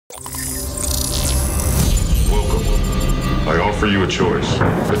Welcome. I offer you a choice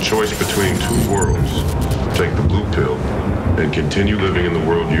between two worlds. Take the blue pill and continue living in the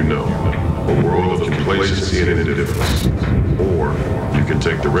world you know, a world of complacency and indifference. Or you can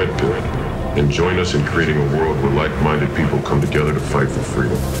take the red pill and join us in creating a world where like-minded people come together to fight for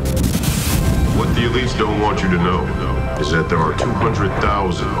freedom. What the elites don't want you to know is that there are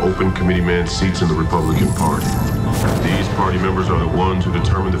 200,000 open committeeman seats in the Republican Party. These party members are the ones who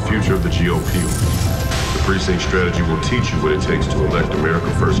determine the future of the GOP. The precinct strategy will teach you what it takes to elect America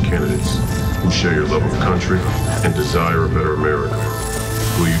First candidates who share your love of country and desire a better America.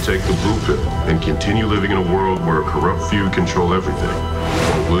 Will you take the blue pill and continue living in a world where a corrupt few control everything?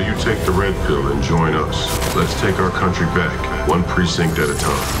 Or will you take the red pill and join us? Let's take our country back, one precinct at a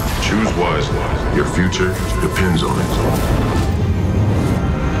time. Choose wisely. Your future depends on it.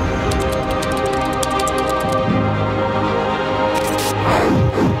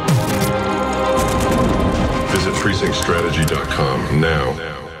 PRECINCTstrategy.com now.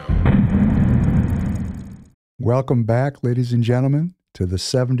 Welcome back, ladies and gentlemen, to the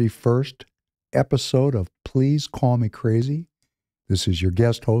 71st episode of Please Call Me Crazy. This is your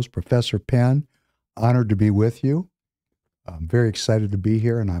guest host, Professor Penn. Honored to be with you. I'm very excited to be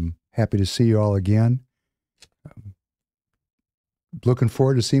here, and I'm happy to see you all again. Looking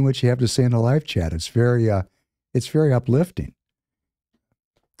forward to seeing what you have to say in the live chat. It's very uplifting.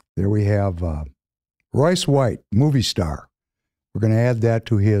 There we have Royce White, movie star. We're going to add that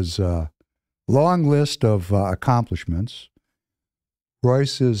to his long list of accomplishments.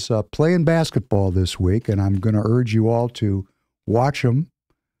 Royce is playing basketball this week, and I'm going to urge you all to watch him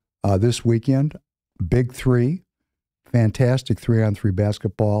this weekend. Big Three, fantastic 3-on-3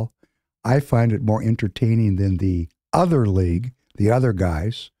 basketball. I find it more entertaining than the other league, the other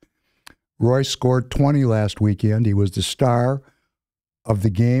guys. Royce scored 20 last weekend. He was the star of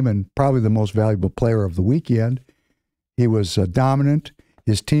the game and probably the most valuable player of the weekend. He was dominant.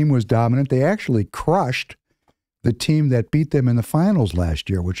 His team was dominant. They actually crushed the team that beat them in the finals last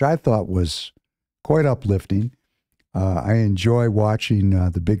year, which I thought was quite uplifting. I enjoy watching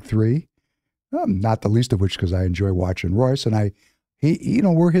the Big Three, not the least of which because I enjoy watching Royce. And we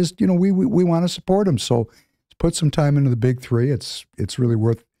want to support him. So put some time into the Big Three. It's really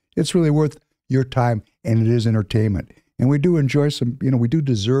worth your time, and it is entertainment. And we do enjoy we do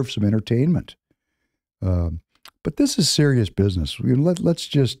deserve some entertainment. But this is serious business. Let's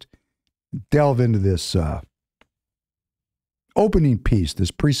just delve into this opening piece,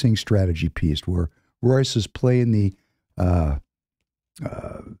 this precinct strategy piece, where Royce is playing the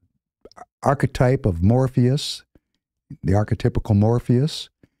archetype of Morpheus, the archetypical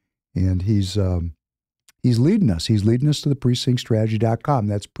Morpheus, and he's leading us. He's leading us to the PRECINCTstrategy.com.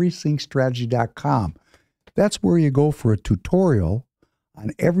 That's PRECINCTstrategy.com. That's where you go for a tutorial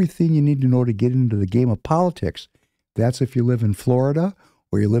on everything you need to know to get into the game of politics. That's if you live in Florida,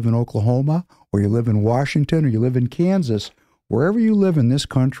 or you live in Oklahoma, or you live in Washington, or you live in Kansas, wherever you live in this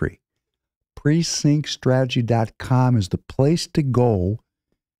country. PRECINCTstrategy.com is the place to go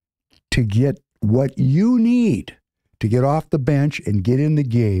to get what you need to get off the bench and get in the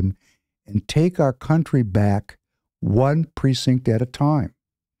game and take our country back one precinct at a time.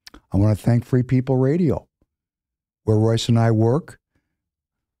 I want to thank Free People Radio, where Royce and I work,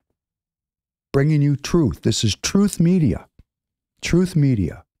 bringing you truth. This is truth media. Truth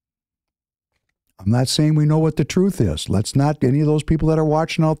media. I'm not saying we know what the truth is. Let's not, any of those people that are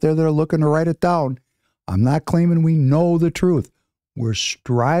watching out there that are looking to write it down, I'm not claiming we know the truth. We're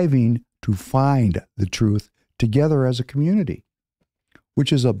striving to find the truth together as a community,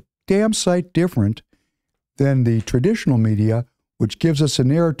 which is a damn sight different than the traditional media, which gives us a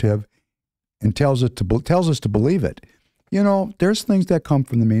narrative and tells us to believe it. You know, there's things that come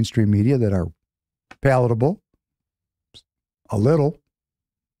from the mainstream media that are palatable, a little.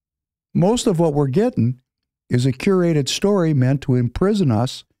 Most of what we're getting is a curated story meant to imprison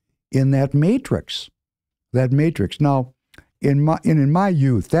us in that matrix. That matrix. Now, in my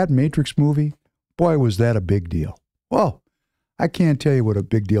youth, that Matrix movie, boy, was that a big deal. Well, I can't tell you what a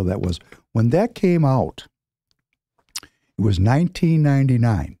big deal that was. When that came out, it was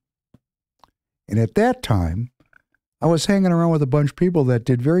 1999. And at that time, I was hanging around with a bunch of people that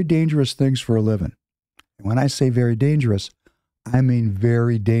did very dangerous things for a living. And when I say very dangerous, I mean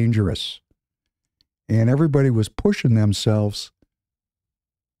very dangerous. And everybody was pushing themselves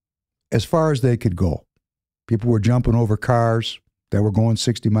as far as they could go. People were jumping over cars that were going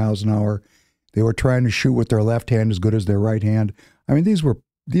 60 miles an hour. They were trying to shoot with their left hand as good as their right hand. I mean, these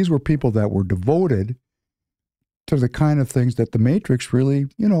were people that were devoted to the kind of things that the Matrix really,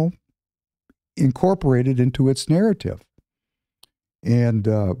 incorporated into its narrative. And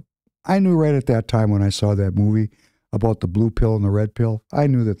I knew right at that time when I saw that movie about the blue pill and the red pill, I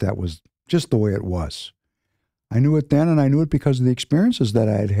knew that that was just the way it was. I knew it then, and I knew it because of the experiences that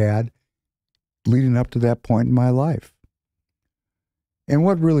I had had leading up to that point in my life. And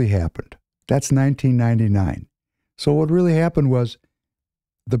what really happened? That's 1999. So what really happened was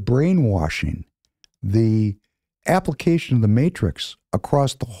the brainwashing, the application of the matrix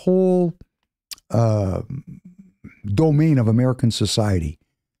across the whole domain of American society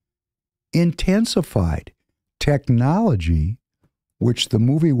intensified. Technology, which the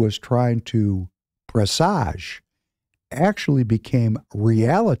movie was trying to presage, actually became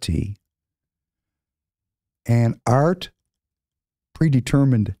reality, and art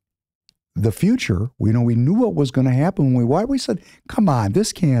predetermined the future. We knew what was going to happen when we said, come on,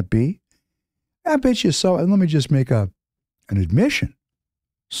 this can't be. I bet you so. And let me just make an admission.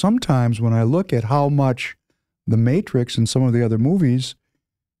 Sometimes when I look at how much The Matrix and some of the other movies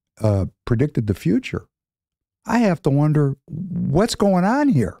predicted the future, I have to wonder, what's going on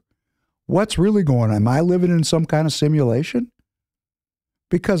here? What's really going on? Am I living in some kind of simulation?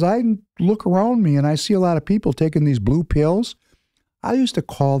 Because I look around me and I see a lot of people taking these blue pills. I used to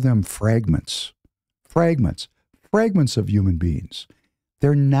call them fragments. Fragments of human beings.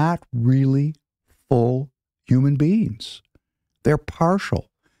 They're not really full human beings. They're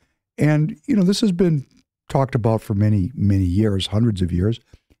partial. And, this has been talked about for many, many years, hundreds of years.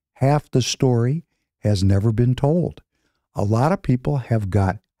 Half the story has never been told. A lot of people have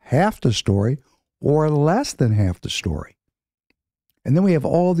got half the story or less than half the story. And then we have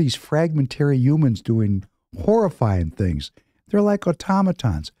all these fragmentary humans doing horrifying things. They're like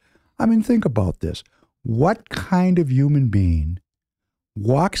automatons. I mean, think about this. What kind of human being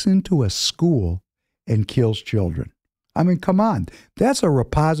walks into a school and kills children? I mean, come on. That's a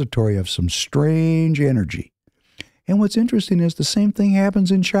repository of some strange energy. And what's interesting is the same thing happens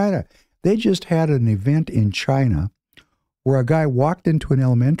in China. They just had an event in China where a guy walked into an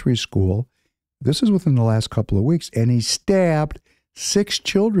elementary school. This is within the last couple of weeks, and he stabbed 6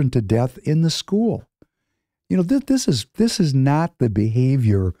 children to death in the school. This is not the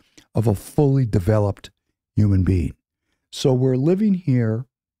behavior of a fully developed human being. So we're living here,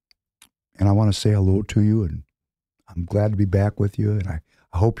 and I want to say hello to you, and I'm glad to be back with you, and I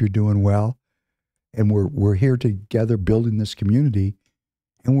hope you're doing well. And we're here together building this community,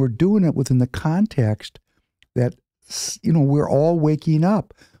 and we're doing it within the context that, we're all waking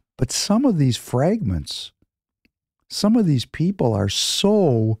up. But some of these fragments, some of these people are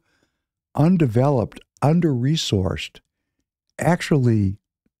so undeveloped, under-resourced, actually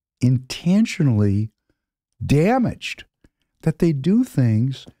intentionally damaged, that they do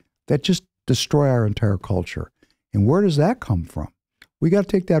things that just destroy our entire culture. And where does that come from? We got to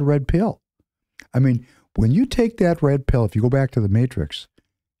take that red pill. I mean, when you take that red pill, if you go back to the Matrix,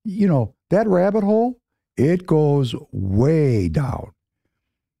 that rabbit hole, it goes way down.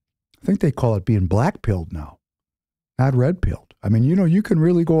 I think they call it being black-pilled now, not red-pilled. I mean, you can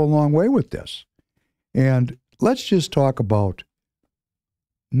really go a long way with this. And let's just talk about,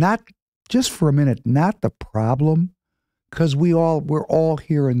 not just for a minute, not the problem, because we're all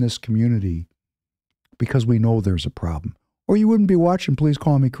here in this community because we know there's a problem. Or you wouldn't be watching Please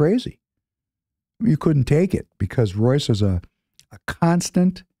Call Me Crazy. You couldn't take it, because Royce is a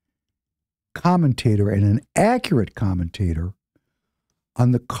constant commentator and an accurate commentator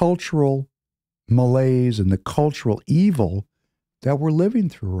on the cultural malaise and the cultural evil that we're living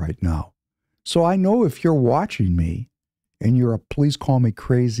through right now. So I know if you're watching me and you're a Please Call Me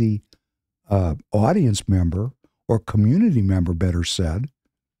Crazy audience member or community member, better said,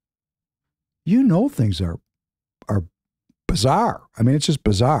 things are bizarre. I mean, it's just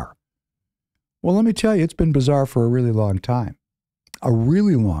bizarre. Well, let me tell you, it's been bizarre for a really long time. A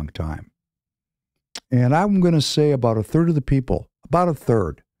really long time. And I'm going to say about a third of the people, about a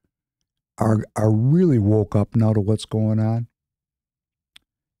third, are really woke up now to what's going on.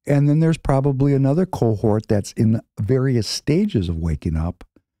 And then there's probably another cohort that's in various stages of waking up.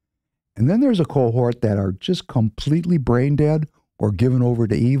 And then there's a cohort that are just completely brain dead or given over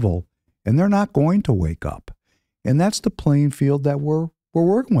to evil, and they're not going to wake up. And that's the playing field that we're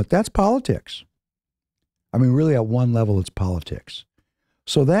working with. That's politics. I mean, really, at one level, it's politics.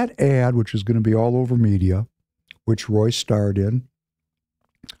 So that ad, which is going to be all over media, which Royce starred in,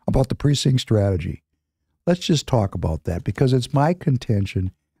 about the precinct strategy, let's just talk about that, because it's my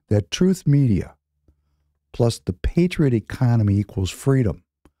contention that truth media plus the patriot economy equals freedom.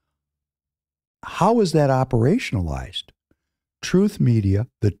 How is that operationalized? Truth media,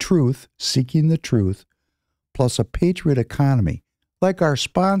 the truth, seeking the truth, plus a patriot economy, like our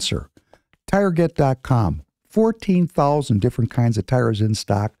sponsor, TireGet.com, 14,000 different kinds of tires in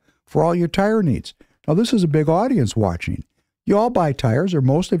stock for all your tire needs. Now, this is a big audience watching. You all buy tires, or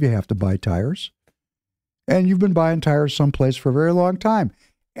most of you have to buy tires. And you've been buying tires someplace for a very long time.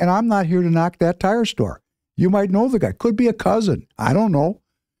 And I'm not here to knock that tire store. You might know the guy. Could be a cousin. I don't know.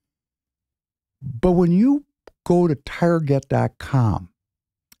 But when you go to tireget.com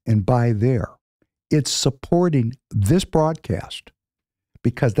and buy there, it's supporting this broadcast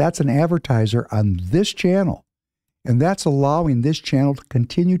because that's an advertiser on this channel. And that's allowing this channel to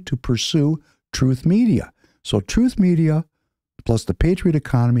continue to pursue truth media. So truth media plus the patriot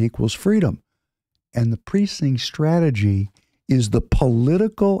economy equals freedom. And the precinct strategy is the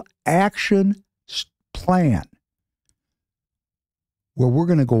political action plan where we're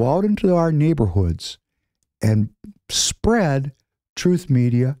going to go out into our neighborhoods and spread truth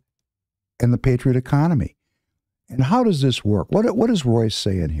media and the patriot economy. And how does this work? What is Royce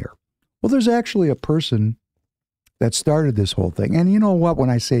saying here? Well, there's actually a person that started this whole thing. And you know what, when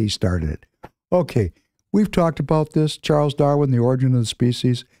I say he started it, okay, we've talked about this, Charles Darwin, The Origin of the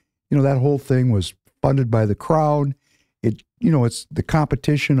Species. You know, that whole thing was funded by the Crown. It's the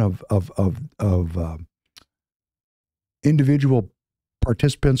competition of individual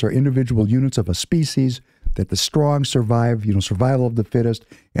participants or individual units of a species, that the strong survive, survival of the fittest.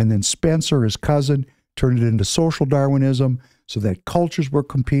 And then Spencer, his cousin, turned it into social Darwinism so that cultures were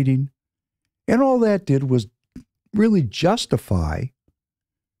competing. And all that did was really justify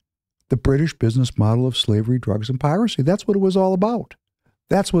the British business model of slavery, drugs, and piracy. That's what it was all about.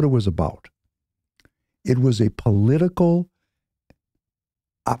 That's what it was about. It was a political,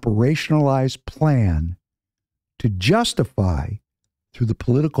 operationalized plan to justify through the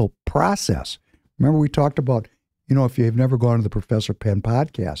political process. Remember, we talked about, if you've never gone to the Professor Penn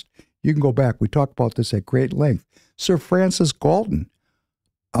podcast, you can go back. We talked about this at great length. Sir Francis Galton,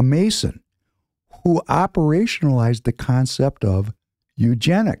 a Mason, who operationalized the concept of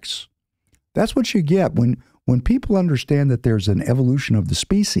eugenics. That's what you get when people understand that there's an evolution of the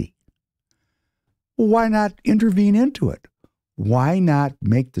species. Well, why not intervene into it? Why not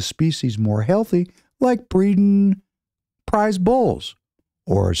make the species more healthy, like breeding prize bulls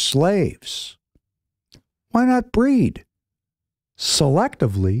or slaves? Why not breed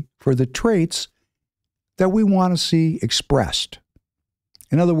selectively for the traits that we want to see expressed?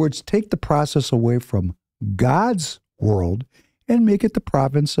 In other words, take the process away from God's world and make it the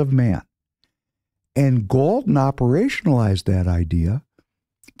province of man. And Galton operationalized that idea,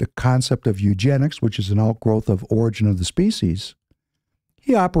 the concept of eugenics, which is an outgrowth of Origin of the Species.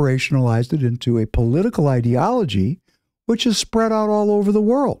 He operationalized it into a political ideology which is spread out all over the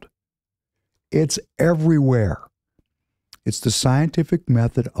world. It's everywhere. It's the scientific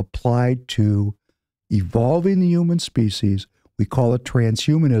method applied to evolving the human species. We call it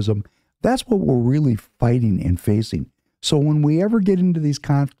transhumanism. That's what we're really fighting and facing. So when we ever get into these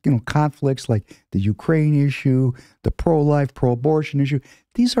conflicts like the Ukraine issue, the pro-life, pro-abortion issue,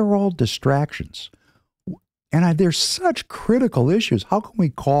 these are all distractions. And they're such critical issues. How can we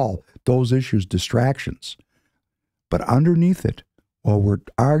call those issues distractions? But underneath it, while we're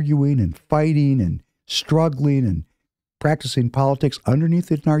arguing and fighting and struggling and practicing politics,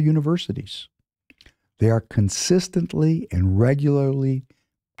 underneath it in our universities, they are consistently and regularly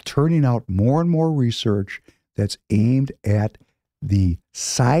turning out more and more research that's aimed at the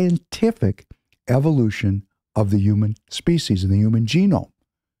scientific evolution of the human species and the human genome.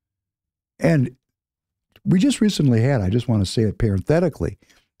 And we just recently had, I just want to say it parenthetically,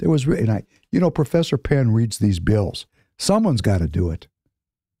 there was, Professor Penn reads these bills. Someone's got to do it.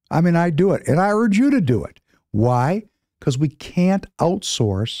 I do it, and I urge you to do it. Why? Because we can't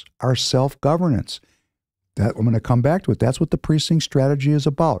outsource our self-governance. That I'm going to come back to it. That's what the precinct strategy is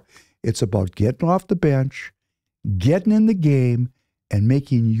about. It's about getting off the bench, getting in the game, and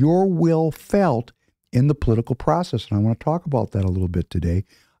making your will felt in the political process. And I want to talk about that a little bit today.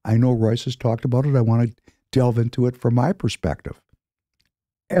 I know Royce has talked about it. I want to delve into it from my perspective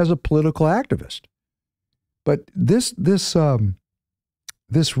as a political activist. But this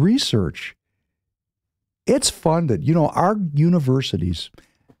research, it's funded. Our universities,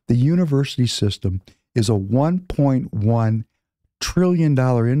 the university system is a $1.1 trillion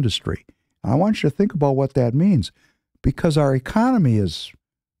industry. I want you to think about what that means, because our economy is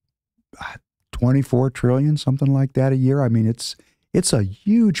 24 trillion, something like that a year. It's a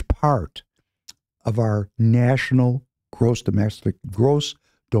huge part of our national gross domestic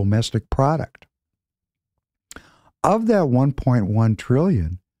product. Of that 1.1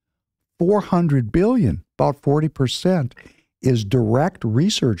 trillion, 400 billion, about 40%, is direct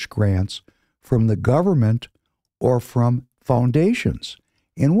research grants from the government or from foundations.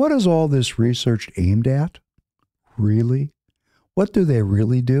 And what is all this research aimed at? Really? What do they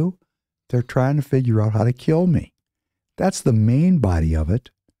really do? They're trying to figure out how to kill me. That's the main body of it.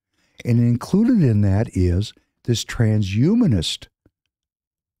 And included in that is this transhumanist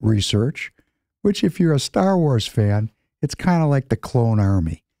research, which if you're a Star Wars fan, it's kind of like the clone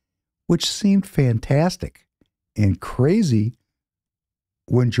army, which seemed fantastic and crazy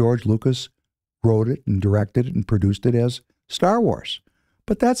when George Lucas wrote it and directed it and produced it as Star Wars.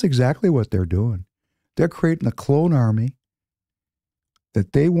 But that's exactly what they're doing. They're creating a clone army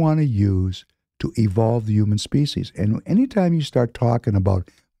that they want to use to evolve the human species. And anytime you start talking about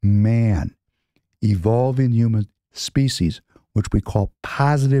man evolving human species, which we call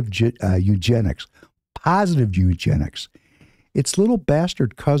positive eugenics, its little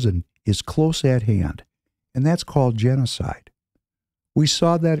bastard cousin is close at hand, and that's called genocide. We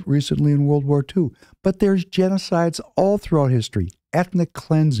saw that recently in World War II, but there's genocides all throughout history. Ethnic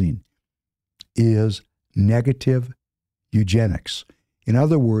cleansing is negative eugenics. In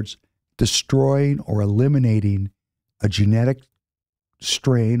other words, destroying or eliminating a genetic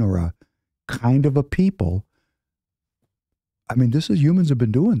strain or a kind of a people. I mean, humans have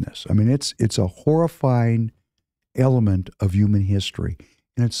been doing this. I mean, it's a horrifying element of human history.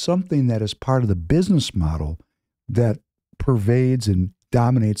 And it's something that is part of the business model that pervades and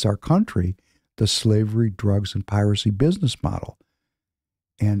dominates our country, the slavery, drugs, and piracy business model.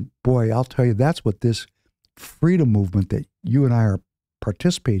 And boy, I'll tell you, that's what this freedom movement that you and I are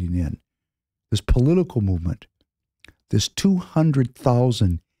participating in, this political movement, this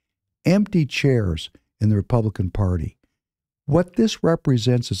 200,000 empty chairs in the Republican Party, what this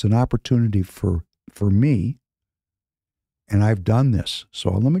represents is an opportunity for me, and I've done this.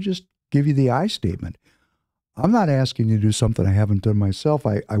 So let me just give you the I statement. I'm not asking you to do something I haven't done myself.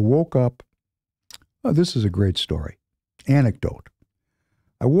 I woke up, this is a great story, anecdote.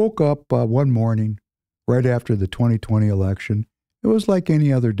 I woke up one morning right after the 2020 election. It was like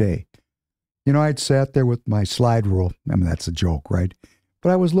any other day. You know, I'd sat there with my slide rule. I mean, that's a joke, right? But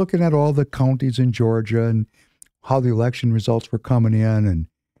I was looking at all the counties in Georgia and how the election results were coming in. And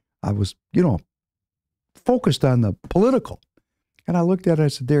I was, focused on the political. And I looked at it, I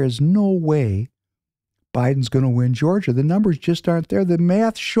said, there is no way Biden's going to win Georgia. The numbers just aren't there. The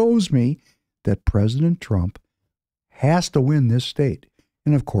math shows me that President Trump has to win this state.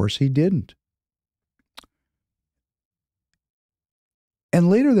 And of course he didn't. And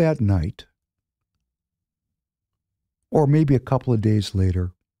later that night, or maybe a couple of days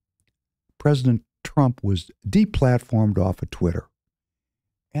later, President Trump was deplatformed off of Twitter.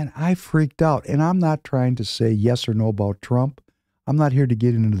 And I freaked out. And I'm not trying to say yes or no about Trump. I'm not here to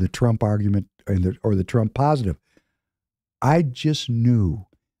get into the Trump argument or the Trump positive. I just knew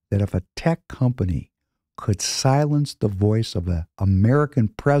that if a tech company could silence the voice of an American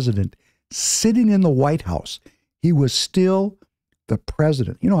president sitting in the White House, he was still the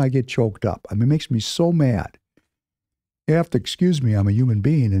president. I get choked up. I mean, it makes me so mad. You have to excuse me, I'm a human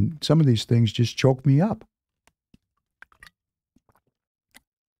being, and some of these things just choke me up.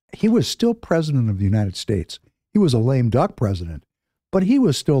 He was still president of the United States. He was a lame duck president, but he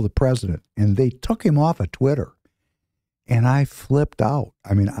was still the president, and they took him off of Twitter. And I flipped out.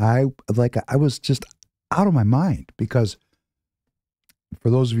 I mean, I was just out of my mind, because for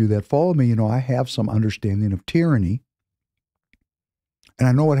those of you that follow me, I have some understanding of tyranny. And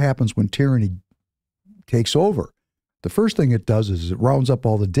I know what happens when tyranny takes over. The first thing it does is it rounds up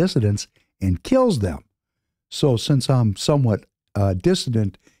all the dissidents and kills them. So since I'm somewhat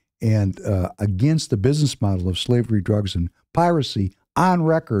dissident and against the business model of slavery, drugs, and piracy on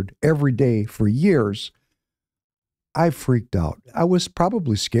record every day for years, I freaked out. I was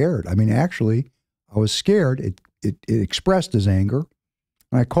probably scared. I mean, actually, I was scared. It expressed his anger.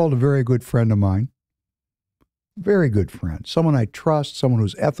 And I called a very good friend of mine, very good friend, someone I trust, someone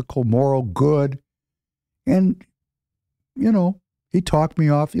who's ethical, moral, good. And, he talked me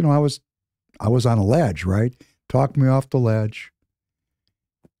off. I was on a ledge, right? Talked me off the ledge,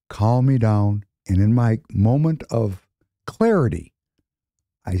 calmed me down. And in my moment of clarity,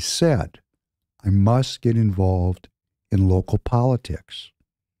 I said, I must get involved in local politics.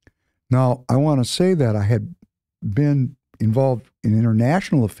 Now, I want to say that I had been involved in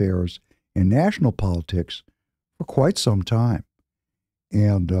international affairs and national politics for quite some time.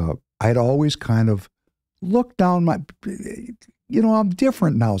 And I'd always kind of looked down I'm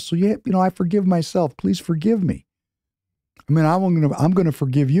different now. So, I forgive myself. Please forgive me. I mean, I'm going to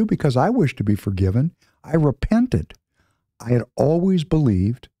forgive you because I wish to be forgiven. I repented. I had always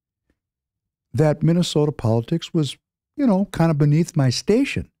believed that Minnesota politics was, kind of beneath my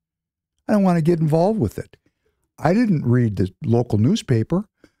station. I don't want to get involved with it. I didn't read the local newspaper.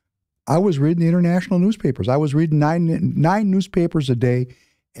 I was reading the international newspapers. I was reading nine newspapers a day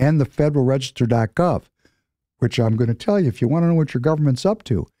and the federalregister.gov, which I'm going to tell you, if you want to know what your government's up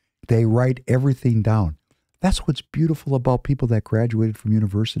to, they write everything down. That's what's beautiful about people that graduated from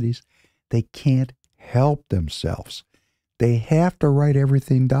universities. They can't help themselves. They have to write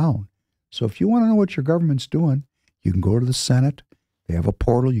everything down. So if you want to know what your government's doing, you can go to the Senate. They have a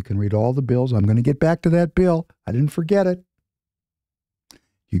portal. You can read all the bills. I'm going to get back to that bill. I didn't forget it.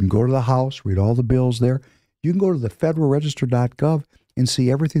 You can go to the House, read all the bills there. You can go to the federalregister.gov and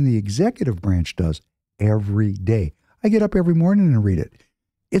see everything the executive branch does every day. I get up every morning and read it.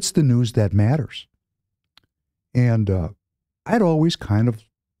 It's the news that matters. And I'd always kind of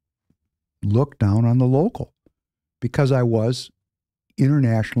looked down on the local because I was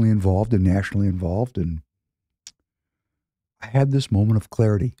internationally involved and nationally involved. And I had this moment of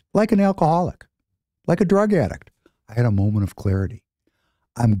clarity, like an alcoholic, like a drug addict. I had a moment of clarity.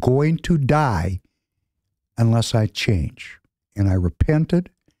 I'm going to die unless I change. And I repented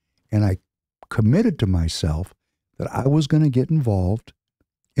and I committed to myself that I was going to get involved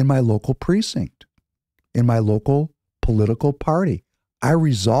in my local precinct, in my local political party. I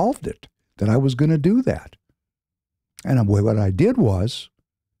resolved it that I was going to do that. And what I did was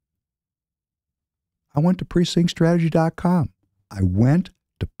I went to PRECINCTstrategy.com. I went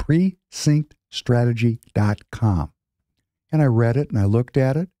to PRECINCTstrategy.com. And I read it and I looked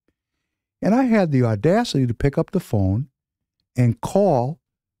at it. And I had the audacity to pick up the phone and call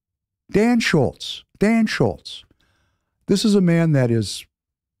Dan Schultz. Dan Schultz. This is a man that is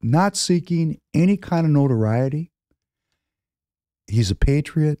not seeking any kind of notoriety. He's a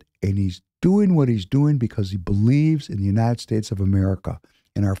patriot, and he's doing what he's doing because he believes in the United States of America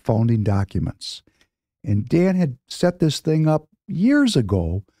and our founding documents. And Dan had set this thing up years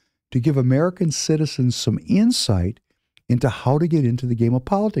ago to give American citizens some insight into how to get into the game of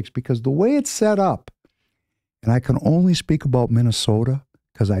politics, because the way it's set up, and I can only speak about Minnesota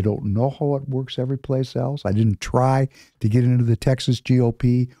because I don't know how it works every place else. I didn't try to get into the Texas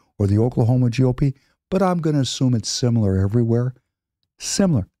GOP or the Oklahoma GOP, but I'm going to assume it's similar everywhere.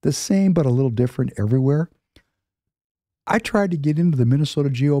 Similar, the same but a little different everywhere. I tried to get into the Minnesota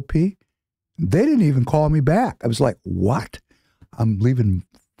GOP. They didn't even call me back. I was like, what? I'm leaving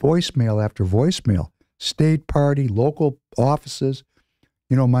voicemail after voicemail. State party, local offices.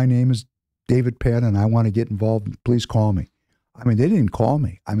 You know, my name is David Penn and I want to get involved. Please call me. I mean, they didn't call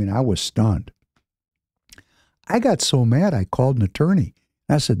me. I mean, I was stunned. I got so mad, I called an attorney.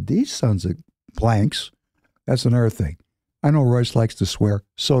 And I said, these sons of blanks. That's another thing. I know Royce likes to swear.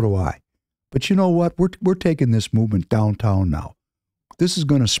 So do I. But you know what? We're taking this movement downtown now. This is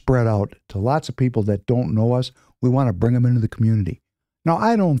going to spread out to lots of people that don't know us. We want to bring them into the community. Now,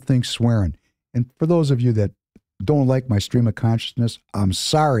 I don't think swearing, and for those of you that don't like my stream of consciousness, I'm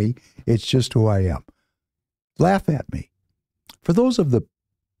sorry. It's just who I am. Laugh at me. For those of the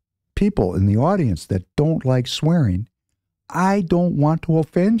people in the audience that don't like swearing, I don't want to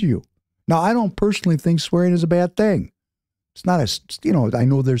offend you. Now, I don't personally think swearing is a bad thing. It's not I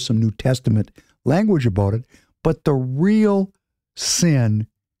know there's some New Testament language about it, but the real sin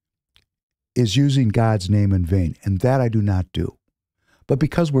is using God's name in vain, and that I do not do. But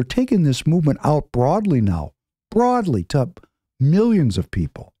because we're taking this movement out broadly now, broadly to millions of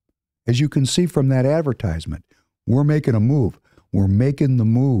people, as you can see from that advertisement, we're making a move. We're making the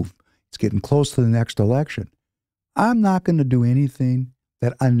move. It's getting close to the next election. I'm not going to do anything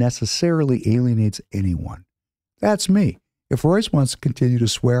that unnecessarily alienates anyone. That's me. If Royce wants to continue to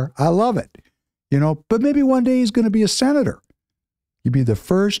swear, I love it. But maybe one day he's going to be a senator. You'd be the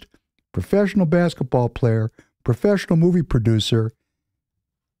first professional basketball player, professional movie producer,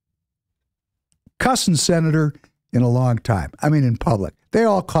 cussing senator in a long time. I mean, in public.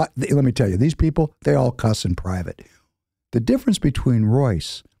 Let me tell you, these people, they all cuss in private. The difference between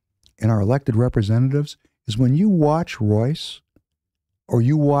Royce and our elected representatives is when you watch Royce or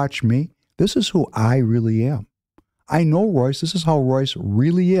you watch me, this is who I really am. I know Royce. This is how Royce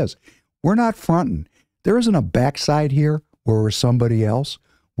really is. We're not fronting. There isn't a backside here where we're somebody else.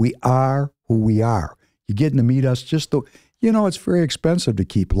 We are who we are. You're getting to meet us just the, it's very expensive to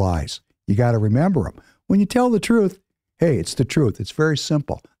keep lies. You got to remember them. When you tell the truth, hey, it's the truth. It's very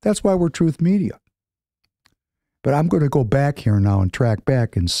simple. That's why we're Truth Media. But I'm going to go back here now and track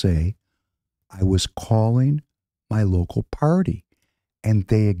back and say, I was calling my local party and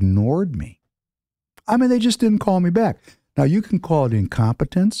they ignored me. I mean, they just didn't call me back. Now, you can call it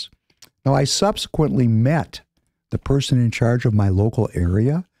incompetence. Now, I subsequently met the person in charge of my local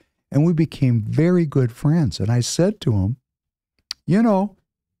area, and we became very good friends. And I said to him,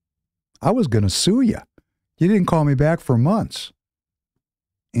 I was going to sue you. You didn't call me back for months.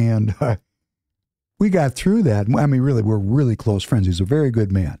 And we got through that. I mean, really, we're really close friends. He's a very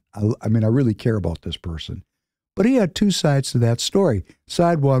good man. I mean, I really care about this person. But he had two sides to that story.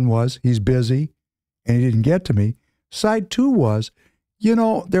 Side one was he's busy and he didn't get to me. Side two was, you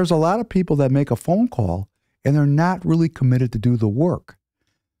know, there's a lot of people that make a phone call and they're not really committed to do the work.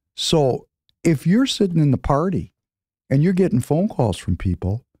 So if you're sitting in the party and you're getting phone calls from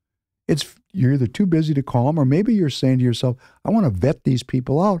people, you're either too busy to call them, or maybe you're saying to yourself, I want to vet these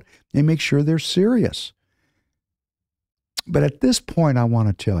people out and make sure they're serious. But at this point, I want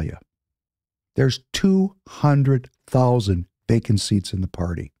to tell you, there's 200,000 vacant seats in the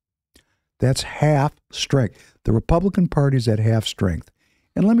party. That's half strength. The Republican Party's at half strength.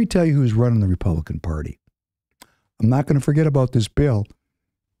 And let me tell you who's running the Republican Party. I'm not going to forget about this bill.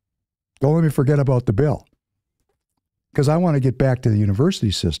 Don't let me forget about the bill. Because I want to get back to the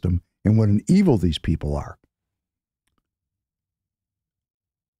university system and what an evil these people are.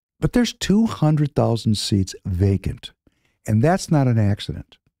 But there's 200,000 seats vacant. And that's not an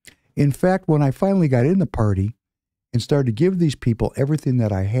accident. In fact, when I finally got in the party and started to give these people everything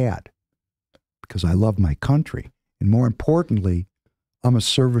that I had, because I love my country, and more importantly, I'm a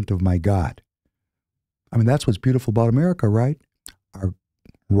servant of my God. I mean, that's what's beautiful about America, right? Our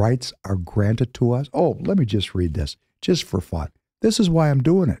rights are granted to us. Oh, let me just read this, just for fun. This is why I'm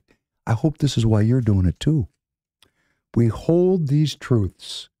doing it. I hope this is why you're doing it too. We hold these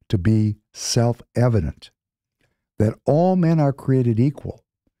truths to be self-evident, that all men are created equal,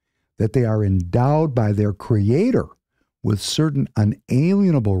 that they are endowed by their Creator with certain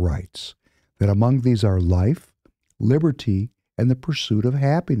unalienable rights, that among these are life, liberty, and the pursuit of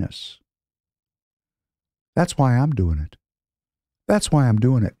happiness. That's why I'm doing it. That's why I'm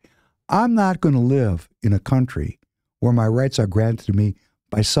doing it. I'm not going to live in a country where my rights are granted to me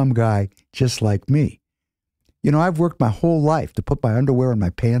by some guy just like me. You know, I've worked my whole life to put my underwear and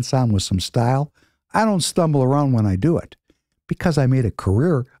my pants on with some style. I don't stumble around when I do it because I made a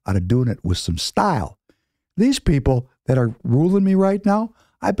career out of doing it with some style. These people that are ruling me right now,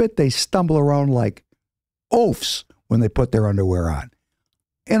 I bet they stumble around like oafs when they put their underwear on.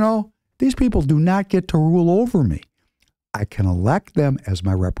 You know, these people do not get to rule over me. I can elect them as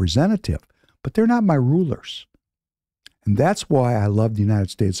my representative, but they're not my rulers. And that's why I love the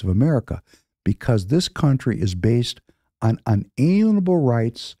United States of America, because this country is based on unalienable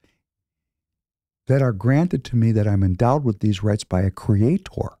rights that are granted to me, that I'm endowed with these rights by a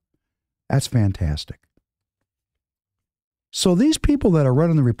creator. That's fantastic. So these people that are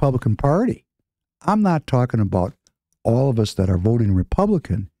running the Republican Party, I'm not talking about all of us that are voting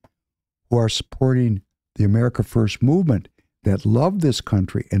Republican who are supporting the America First movement, that love this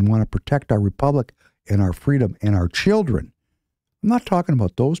country and want to protect our republic and our freedom and our children. I'm not talking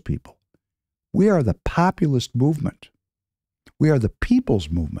about those people. We are the populist movement. We are the people's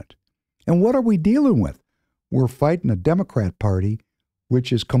movement. And what are we dealing with? We're fighting a Democrat Party,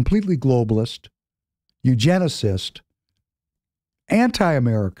 which is completely globalist, eugenicist,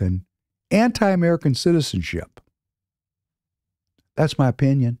 anti-American, anti-American citizenship. That's my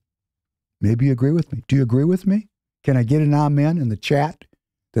opinion. Maybe you agree with me. Do you agree with me? Can I get an amen in the chat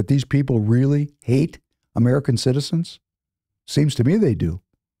that these people really hate American citizens? Seems to me they do.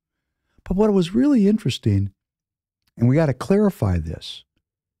 But what was really interesting, and we got to clarify this,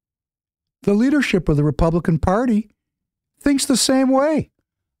 the leadership of the Republican Party thinks the same way,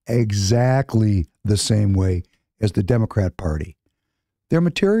 exactly the same way as the Democrat Party. They're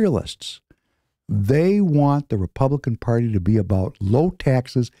materialists. They want the Republican Party to be about low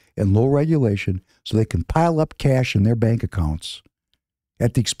taxes and low regulation so they can pile up cash in their bank accounts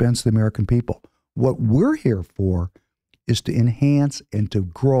at the expense of the American people. What we're here for is to enhance and to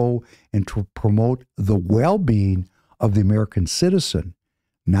grow and to promote the well-being of the American citizen,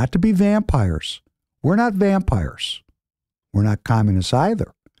 not to be vampires. We're not vampires. We're not communists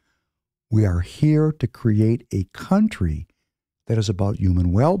either. We are here to create a country that is about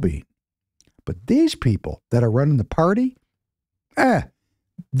human well-being. But these people that are running the party,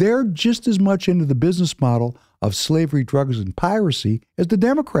 they're just as much into the business model of slavery, drugs, and piracy as the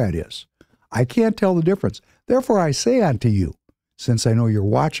Democrat is. I can't tell the difference. Therefore, I say unto you, since I know you're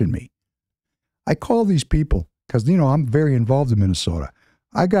watching me, I call these people, because, you know, I'm very involved in Minnesota.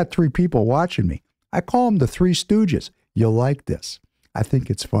 I got 3 people watching me. I call them the 3 Stooges. You'll like this. I think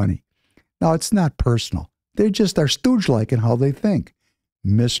it's funny. Now, it's not personal. They just are stooge-like in how they think.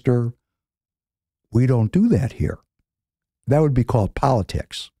 Mr. We don't do that here. That would be called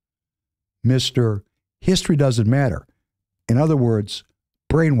politics. Mr. History doesn't matter. In other words,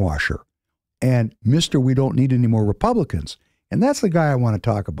 brainwasher. And Mr. We don't need any more Republicans. And that's the guy I want to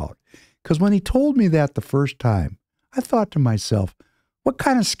talk about. Because when he told me that the first time, I thought to myself, What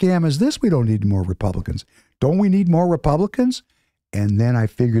kind of scam is this? We don't need more Republicans. Don't we need more Republicans? And then I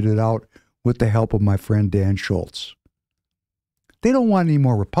figured it out with the help of my friend Dan Schultz. They don't want any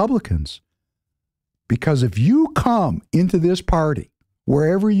more Republicans. Because if you come into this party,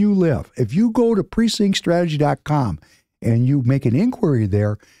 wherever you live, if you go to PRECINCTstrategy.com and you make an inquiry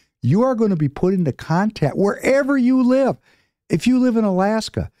there, you are going to be put into contact wherever you live. If you live in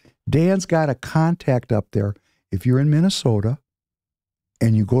Alaska, Dan's got a contact up there. If you're in Minnesota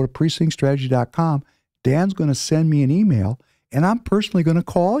and you go to PRECINCTstrategy.com, Dan's going to send me an email and I'm personally going to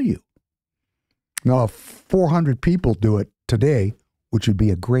call you. Now, if 400 people do it today, which would be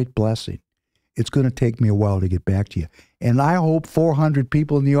a great blessing, it's going to take me a while to get back to you. And I hope 400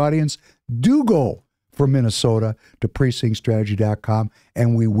 people in the audience do go from Minnesota to PRECINCTstrategy.com,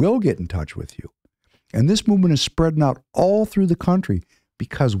 and we will get in touch with you. And this movement is spreading out all through the country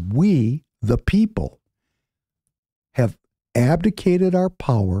because we, the people, have abdicated our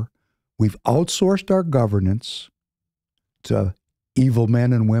power. We've outsourced our governance to evil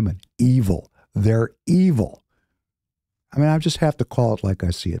men and women. Evil. They're evil. I mean, I just have to call it like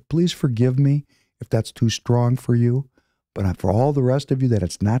I see it. Please forgive me if that's too strong for you. But for all the rest of you that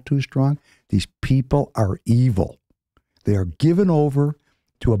it's not too strong, these people are evil. They are given over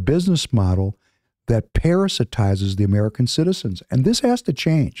to a business model that parasitizes the American citizens. And this has to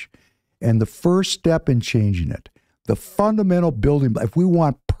change. And the first step in changing it, the fundamental building, if we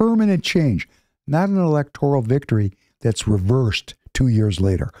want permanent change, not an electoral victory that's reversed 2 years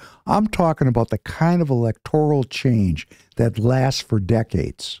later. I'm talking about the kind of electoral change that lasts for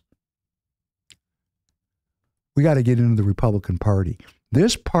decades. We got to get into the Republican Party.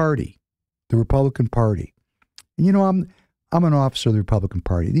 This party, the Republican Party, and you know, I'm an officer of the Republican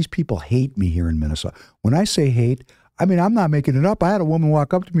Party. These people hate me here in Minnesota. When I say hate, I mean, I'm not making it up. I had a woman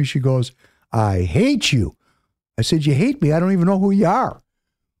walk up to me. She goes, "I hate you." I said, "You hate me? I don't even know who you are."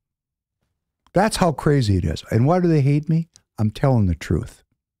 That's how crazy it is. And why do they hate me? I'm telling the truth.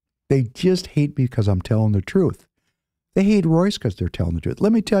 They just hate me because I'm telling the truth. They hate Royce because they're telling the truth.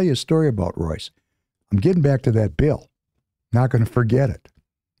 Let me tell you a story about Royce. I'm getting back to that bill. Not going to forget it.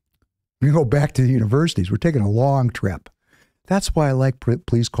 We go back to the universities. We're taking a long trip. That's why I like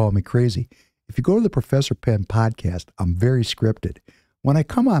Please Call Me Crazy. If you go to the Professor Penn podcast, I'm very scripted. When I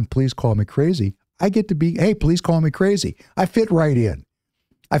come on Please Call Me Crazy, I get to be, hey, please call me crazy. I fit right in.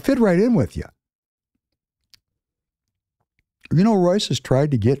 I fit right in with you. You know, Royce has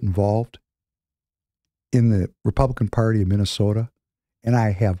tried to get involved in the Republican Party of Minnesota, and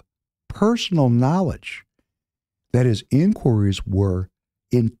I have personal knowledge that his inquiries were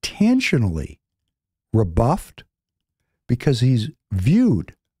intentionally rebuffed because he's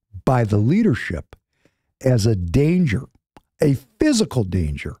viewed by the leadership as a danger, a physical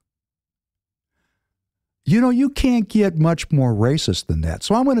danger. You know, you can't get much more racist than that.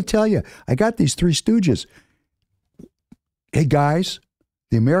 So I'm going to tell you, I got these three stooges. Hey, guys,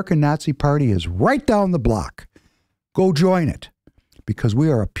 the American Nazi Party is right down the block. Go join it because we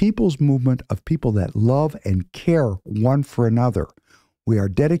are a people's movement of people that love and care one for another. We are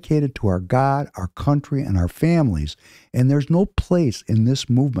dedicated to our God, our country, and our families, and there's no place in this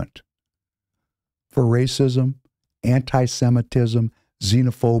movement for racism, anti-Semitism,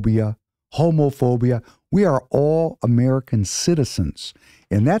 xenophobia, homophobia. We are all American citizens,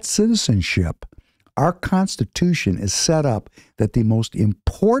 and that citizenship, our Constitution is set up that the most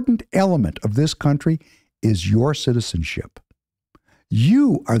important element of this country is your citizenship.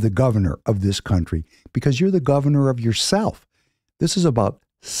 You are the governor of this country because you're the governor of yourself. This is about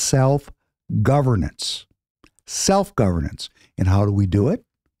self-governance. Self-governance. And how do we do it?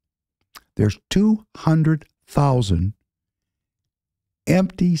 There's 200,000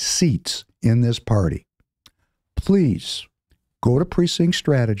 empty seats in this party. Please go to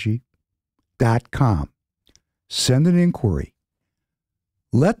PRECINCTstrategy.com. Send an inquiry.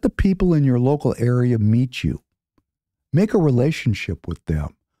 Let the people in your local area meet you. Make a relationship with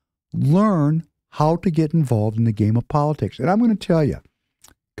them. Learn how to get involved in the game of politics. And I'm going to tell you,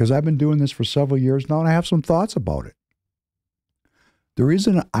 because I've been doing this for several years now, and I have some thoughts about it. The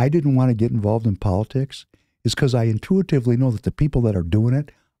reason I didn't want to get involved in politics is because I intuitively know that the people that are doing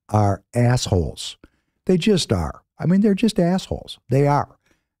it are assholes. They just are. I mean, they're just assholes. They are.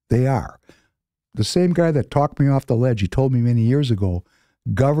 They are. The same guy that talked me off the ledge, he told me many years ago,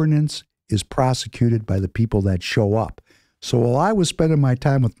 governance is prosecuted by the people that show up. So while I was spending my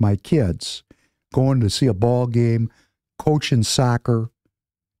time with my kids, going to see a ball game, coaching soccer,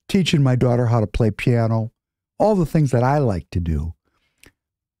 teaching my daughter how to play piano, all the things that I like to do,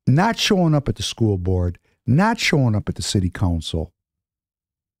 not showing up at the school board, not showing up at the city council,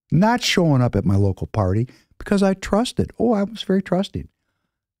 not showing up at my local party because I trusted. Oh, I was very trusting.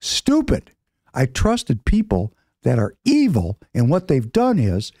 Stupid. I trusted people that are evil, and what they've done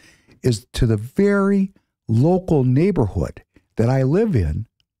is to the very local neighborhood that I live in,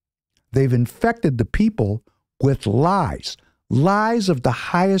 they've infected the people with lies of the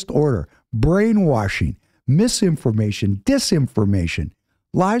highest order, brainwashing, misinformation, disinformation,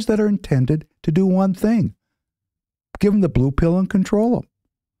 lies that are intended to do one thing: give them the blue pill and control them.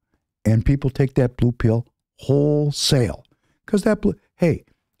 And people take that blue pill wholesale. Because hey,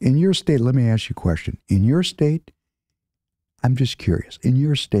 in your state, let me ask you a question. In your state, I'm just curious, in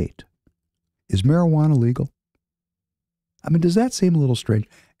your state, is marijuana legal? I mean, does that seem a little strange?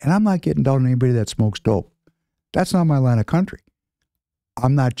 And I'm not getting down on anybody that smokes dope. That's not my line of country.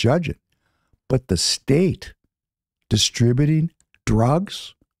 I'm not judging. But the state distributing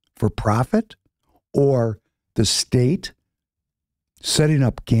drugs for profit, or the state setting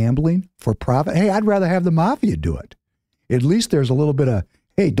up gambling for profit, hey, I'd rather have the mafia do it. At least there's a little bit of,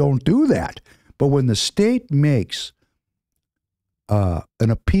 hey, don't do that. But when the state makes an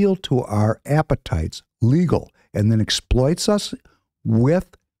appeal to our appetites legal and then exploits us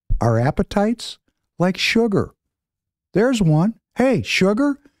with our appetites, like sugar. There's one. Hey,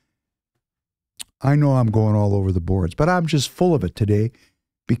 sugar. I know I'm going all over the boards, but I'm just full of it today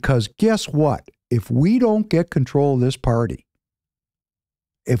because guess what? If we don't get control of this party,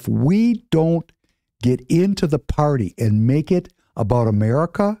 if we don't get into the party and make it about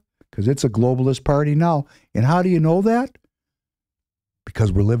America, because it's a globalist party now, and how do you know that?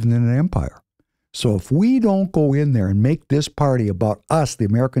 Because we're living in an empire. So if we don't go in there and make this party about us, the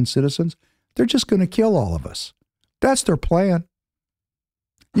American citizens, they're just going to kill all of us. That's their plan.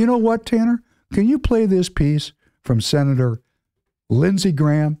 You know what, Tanner? Can you play this piece from Senator Lindsey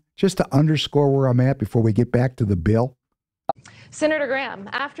Graham just to underscore where I'm at before we get back to the bill? Senator Graham,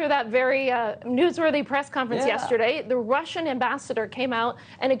 after that very newsworthy press conference yesterday, the Russian ambassador came out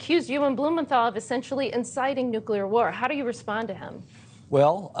and accused you and Blumenthal of essentially inciting nuclear war. How do you respond to him?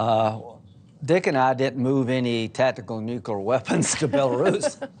 Well, Dick and I didn't move any tactical nuclear weapons to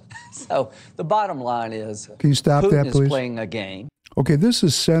Belarus. So the bottom line is, can you stop Putin that, please? is playing a game. Okay, this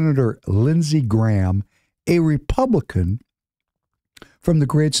is Senator Lindsey Graham, a Republican from the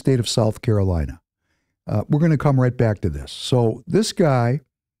great state of South Carolina. We're going to come right back to this. So this guy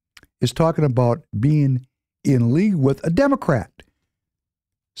is talking about being in league with a Democrat,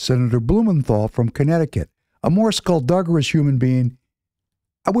 Senator Blumenthal from Connecticut, a more skullduggerous human being.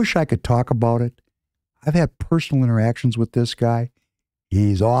 I wish I could talk about it. I've had personal interactions with this guy.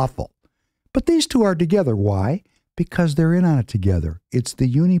 He's awful. But these two are together. Why? Because they're in on it together. It's the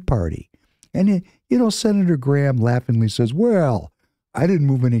uni party. And, you know, Senator Graham laughingly says, well, I didn't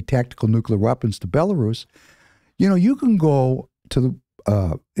move any tactical nuclear weapons to Belarus. You know, you can go to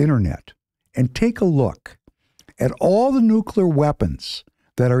the internet and take a look at all the nuclear weapons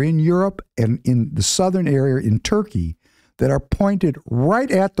that are in Europe and in the southern area in Turkey that are pointed right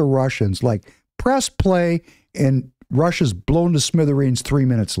at the Russians, like press play and Russia's blown to smithereens 3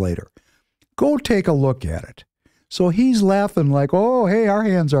 minutes later. Go take a look at it. So he's laughing like, oh, hey, our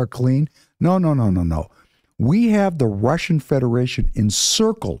hands are clean. No. We have the Russian Federation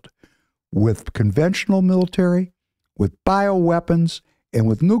encircled with conventional military, with bioweapons, and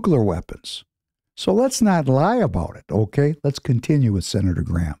with nuclear weapons. So let's not lie about it, okay? Let's continue with Senator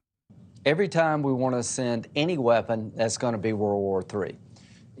Graham. Every time we want to send any weapon, that's going to be World War III.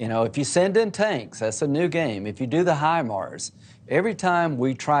 You know, if you send in tanks, that's a new game. If you do the HIMARS, every time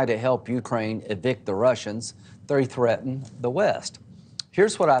we try to help Ukraine evict the Russians, they threaten the West.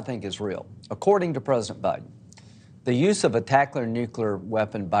 Here's what I think is real. According to President Biden, the use of a tactical nuclear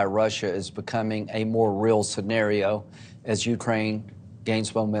weapon by Russia is becoming a more real scenario as Ukraine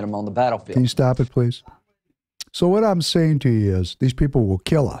gains momentum on the battlefield. Can you stop it, please? So what I'm saying to you is these people will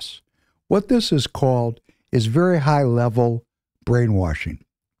kill us. What this is called is very high-level brainwashing.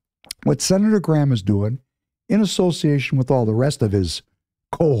 What Senator Graham is doing, in association with all the rest of his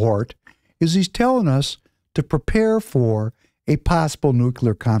cohort, is he's telling us to prepare for a possible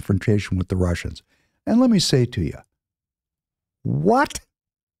nuclear confrontation with the Russians. And let me say to you, what?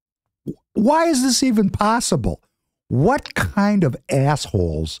 Why is this even possible? What kind of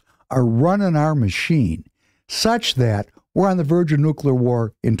assholes are running our machine such that we're on the verge of nuclear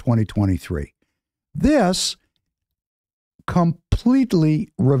war in 2023? This completely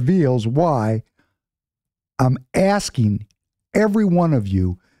reveals why I'm asking every one of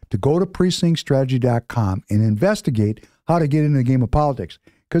you to go to PRECINCTstrategy.com and investigate how to get into the game of politics.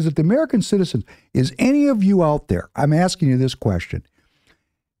 Because if the American citizens, is any of you out there, I'm asking you this question,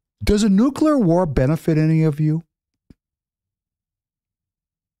 does a nuclear war benefit any of you?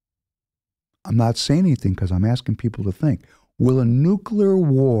 I'm not saying anything because I'm asking people to think. Will a nuclear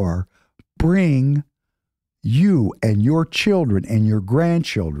war bring you and your children and your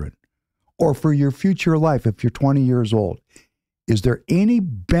grandchildren, or for your future life if you're 20 years old, is there any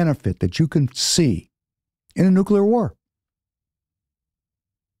benefit that you can see in a nuclear war?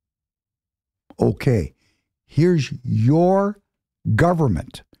 Okay, here's your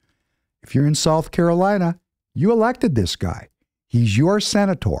government. If you're in South Carolina, you elected this guy. He's your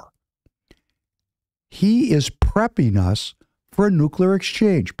senator. He is prepping us for a nuclear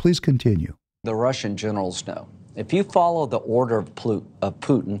exchange. Please continue. The Russian generals know. If you follow the order of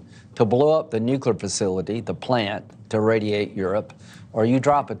Putin to blow up the nuclear facility, the plant, to irradiate Europe, or you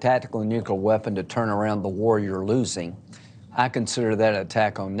drop a tactical nuclear weapon to turn around the war you're losing, I consider that an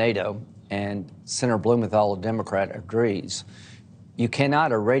attack on NATO, and Senator Blumenthal, a Democrat, agrees. You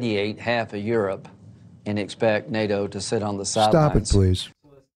cannot irradiate half of Europe and expect NATO to sit on the sidelines. Stop it, please.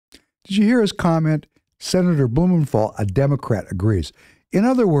 Did you hear his comment? Senator Blumenthal, a Democrat, agrees. In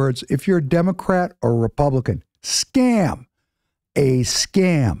other words, if you're a Democrat or a Republican, scam. A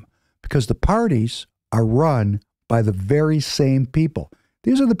scam. Because the parties are run by the very same people.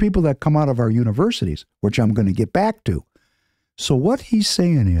 These are the people that come out of our universities, which I'm going to get back to. So what he's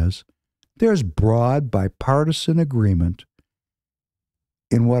saying is there's broad bipartisan agreement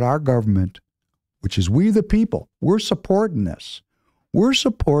in what our government, which is we the people, we're supporting this. We're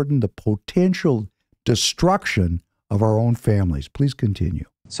supporting the potential destruction of our own families. Please continue.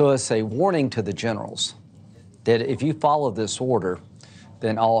 So it's a warning to the generals that if you follow this order,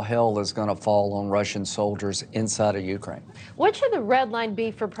 then all hell is going to fall on Russian soldiers inside of Ukraine. What should the red line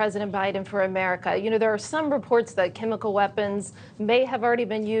be for President Biden for America? You know, there are some reports that chemical weapons may have already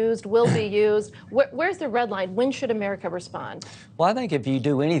been used, will be used. Where's the red line? When should America respond? Well, I think if you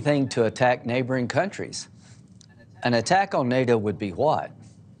do anything to attack neighboring countries, an attack on NATO would be what?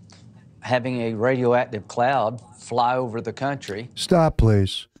 Having a radioactive cloud fly over the country. Stop,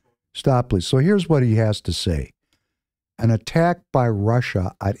 please. Stop, please. So here's what he has to say. An attack by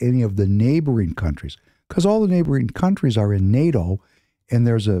Russia at any of the neighboring countries, because all the neighboring countries are in NATO and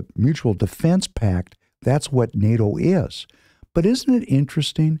there's a mutual defense pact. That's what NATO is. But isn't it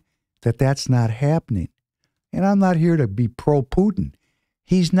interesting that that's not happening? And I'm not here to be pro-Putin.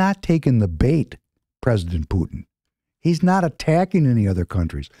 He's not taking the bait, President Putin. He's not attacking any other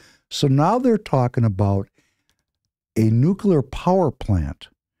countries. So now they're talking about a nuclear power plant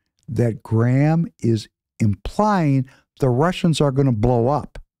that Graham is implying the Russians are going to blow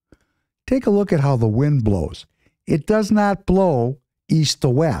up. Take a look at how the wind blows. It does not blow east to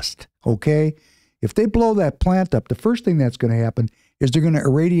west, okay? If they blow that plant up, the first thing that's going to happen is they're going to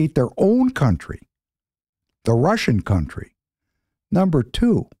irradiate their own country, the Russian country. Number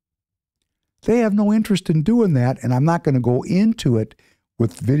two, they have no interest in doing that, and I'm not going to go into it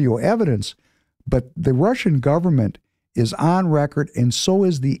with video evidence, but the Russian government is on record, and so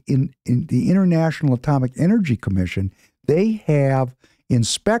is the International Atomic Energy Commission. They have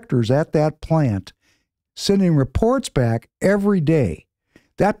inspectors at that plant sending reports back every day.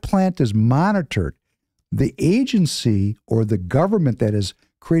 That plant is monitored. The agency or the government that is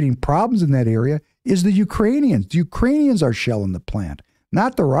creating problems in that area is the Ukrainians. The Ukrainians are shelling the plant,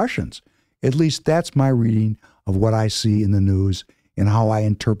 not the Russians. At least that's my reading of what I see in the news and how I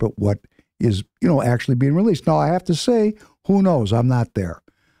interpret what is, actually being released. Now, I have to say, who knows? I'm not there.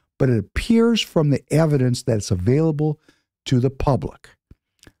 But it appears from the evidence that's available to the public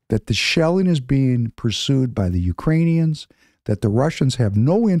that the shelling is being pursued by the Ukrainians, that the Russians have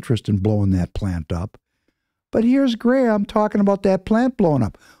no interest in blowing that plant up. But here's Graham talking about that plant blowing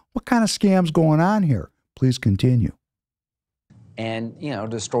up. What kind of scam's going on here? Please continue. And,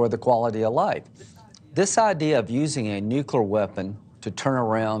 destroy the quality of life. This idea of using a nuclear weapon to turn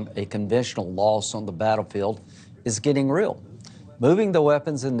around a conventional loss on the battlefield is getting real. Moving the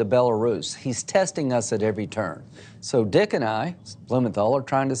weapons into Belarus, he's testing us at every turn. So Dick and I, Blumenthal, are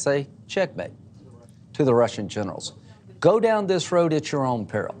trying to say checkmate to the Russian generals. Go down this road at your own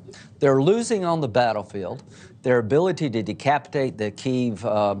peril. They're losing on the battlefield. Their ability to decapitate the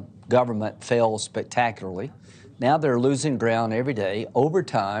Kyiv government fails spectacularly. Now they're losing ground every day. Over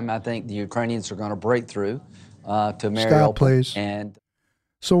time, I think the Ukrainians are going to break through to Mariupol. Stop, please. And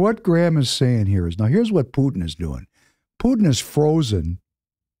so what Graham is saying here is, now here's what Putin is doing. Putin has frozen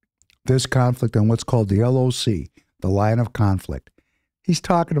this conflict on what's called the LOC, the line of conflict. He's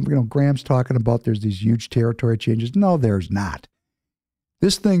talking, Graham's talking about there's these huge territory changes. No, there's not.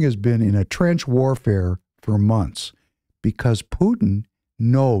 This thing has been in a trench warfare for months because Putin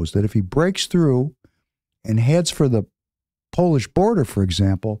knows that if he breaks through and heads for the Polish border, for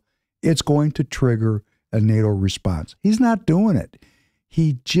example, it's going to trigger a NATO response. He's not doing it.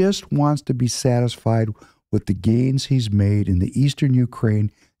 He just wants to be satisfied with the gains he's made in the eastern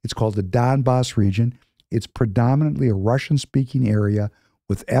Ukraine. It's called the Donbass region. It's predominantly a Russian-speaking area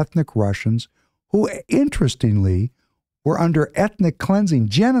with ethnic Russians who, interestingly, were under ethnic cleansing,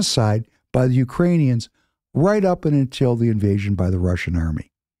 genocide by the Ukrainians right up and until the invasion by the Russian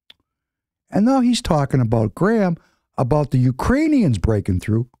army. And now he's talking about, Graham, about the Ukrainians breaking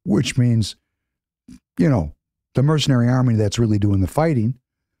through, which means, you know, the mercenary army that's really doing the fighting,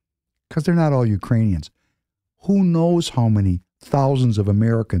 because they're not all Ukrainians. Who knows how many thousands of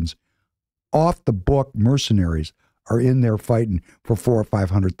Americans, off the book mercenaries, are in there fighting for $400,000 or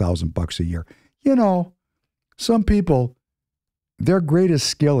 $500,000 a year. You know, some people, their greatest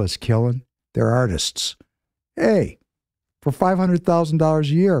skill is killing. They're artists. Hey, for $500,000 a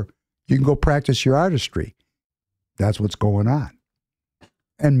year, you can go practice your artistry. That's what's going on.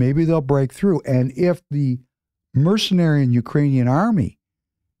 And maybe they'll break through. And if the mercenary and Ukrainian army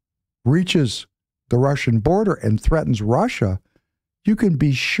reaches the Russian border and threatens Russia, you can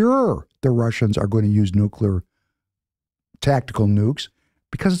be sure the Russians are going to use nuclear tactical nukes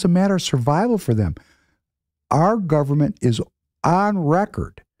because it's a matter of survival for them. Our government is on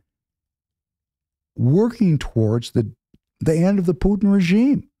record working towards the end of the Putin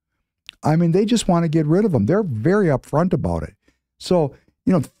regime. I mean, they just want to get rid of them. They're very upfront about it. So,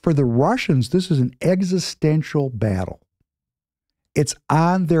 you know, for the Russians, this is an existential battle. It's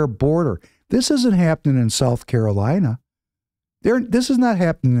on their border. This isn't happening in South Carolina. This is not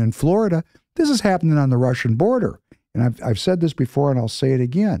happening in Florida. This is happening on the Russian border. And I've said this before, and I'll say it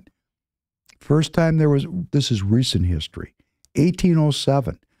again. First time this is recent history.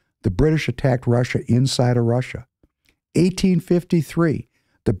 1807, the British attacked Russia inside of Russia. 1853,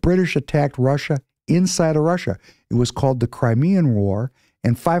 the British attacked Russia inside of Russia. It was called the Crimean War,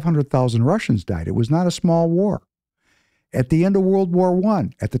 and 500,000 Russians died. It was not a small war. At the end of World War I,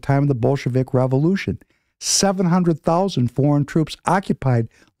 at the time of the Bolshevik Revolution, 700,000 foreign troops occupied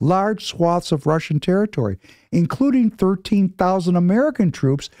large swaths of Russian territory, including 13,000 American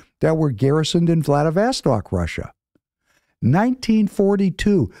troops that were garrisoned in Vladivostok, Russia.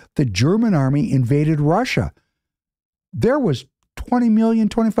 1942, the German army invaded Russia. There was 20 million,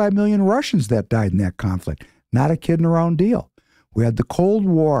 25 million Russians that died in that conflict. Not a kidding around deal. We had the Cold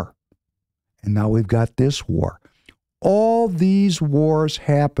War, and now we've got this war. All these wars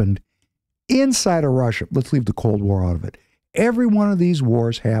happened inside of Russia. Let's leave the Cold War out of it. Every one of these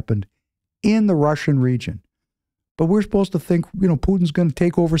wars happened in the Russian region. But we're supposed to think, you know, Putin's going to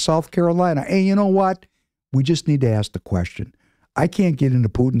take over South Carolina. Hey, you know what? We just need to ask the question. I can't get into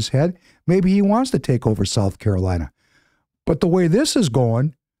Putin's head. Maybe he wants to take over South Carolina. But the way this is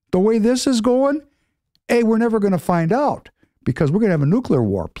going, hey, we're never going to find out because we're going to have a nuclear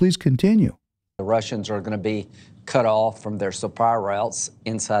war. Please continue. The Russians are going to be cut off from their supply routes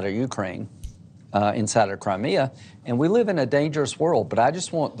inside of Ukraine, inside of Crimea. And we live in a dangerous world, but I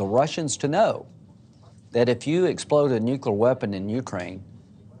just want the Russians to know that if you explode a nuclear weapon in Ukraine,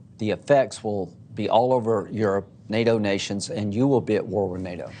 the effects will be all over Europe, NATO nations, and you will be at war with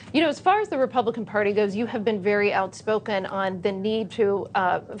NATO. You know, as far as the Republican Party goes, you have been very outspoken on the need to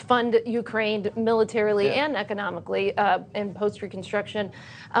fund Ukraine militarily and economically in post-reconstruction.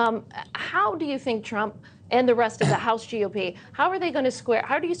 How do you think Trump and the rest of the House GOP, how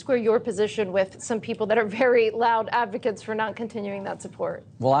do you square your position with some people that are very loud advocates for not continuing that support?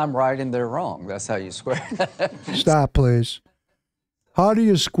 Well, I'm right and they're wrong. That's how you square it. Stop, please. How do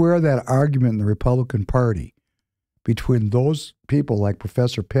you square that argument in the Republican Party between those people like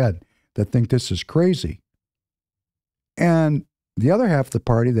Professor Penn that think this is crazy and the other half of the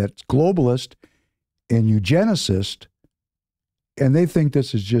party that's globalist and eugenicist, and they think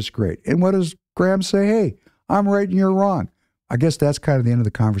this is just great? And what does Graham say? Hey, I'm right and you're wrong. I guess that's kind of the end of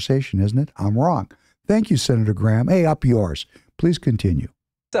the conversation, isn't it? I'm wrong. Thank you, Senator Graham. Hey, up yours. Please continue.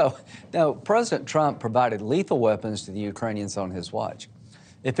 So, now, President Trump provided lethal weapons to the Ukrainians on his watch.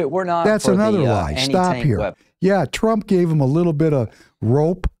 If it were not That's for another the lie. Stop here. weapon. Yeah, Trump gave him a little bit of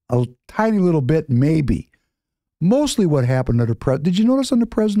rope, a tiny little bit, maybe. Mostly what happened under did you notice under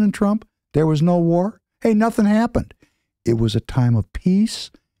President Trump, there was no war? Hey, nothing happened. It was a time of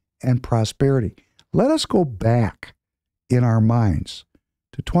peace and prosperity. Let us go back in our minds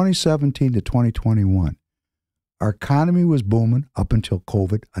to 2017 to 2021. Our economy was booming up until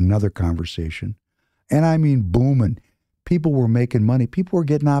COVID, another conversation. And I mean booming. People were making money. People were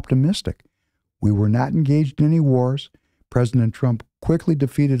getting optimistic. We were not engaged in any wars. President Trump quickly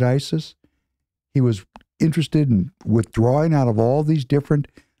defeated ISIS. He was interested in withdrawing out of all these different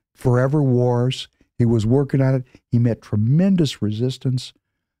forever wars. He was working on it. He met tremendous resistance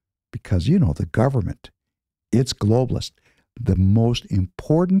because, you know, the government, it's globalist. the most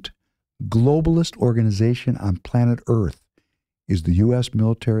important globalist organization on planet Earth is the U.S.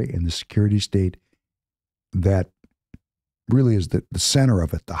 military and the security state that really is the center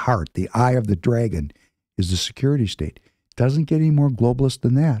of it, the heart, the eye of the dragon is the security state. Doesn't get any more globalist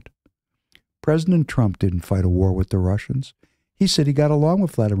than that. President Trump didn't fight a war with the Russians. He said he got along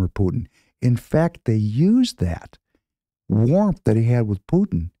with Vladimir Putin. In fact, they used that warmth that he had with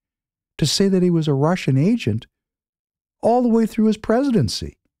Putin to say that he was a Russian agent all the way through his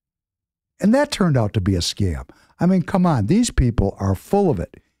presidency. And that turned out to be a scam. I mean, come on, these people are full of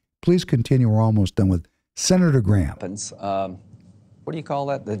it. Please continue. We're almost done with Senator Graham. What do you call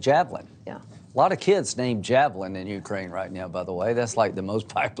that? The javelin. Yeah. A lot of kids named Javelin in Ukraine right now, by the way. That's like the most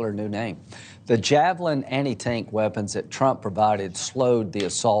popular new name. The Javelin anti-tank weapons that Trump provided slowed the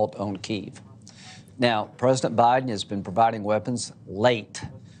assault on Kyiv. Now, President Biden has been providing weapons late.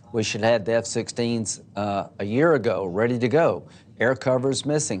 We should have had the F-16s a year ago, ready to go. Air cover's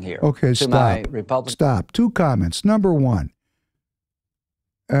missing here. Okay, stop. Two comments. Number one,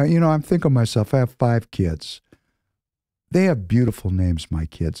 I'm thinking of myself, I have 5 kids. They have beautiful names, my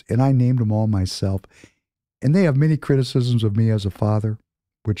kids, and I named them all myself. And they have many criticisms of me as a father,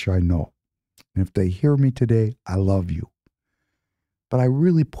 which I know. And if they hear me today, I love you. But I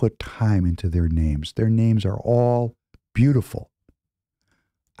really put time into their names. Their names are all beautiful.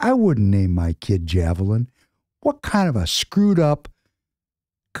 I wouldn't name my kid Javelin. What kind of a screwed up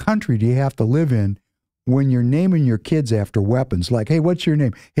country do you have to live in when you're naming your kids after weapons? Like, hey, what's your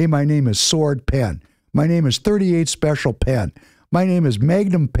name? Hey, my name is Sword Pen. My name is 38 Special Pen. My name is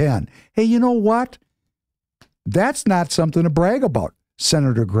Magnum Pen. Hey, you know what? That's not something to brag about,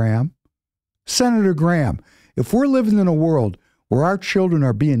 Senator Graham. Senator Graham, if we're living in a world where our children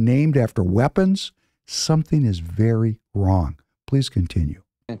are being named after weapons, something is very wrong. Please continue.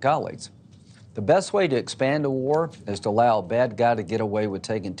 And colleagues, the best way to expand a war is to allow a bad guy to get away with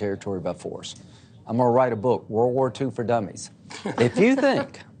taking territory by force. I'm going to write a book, World War II for Dummies. If you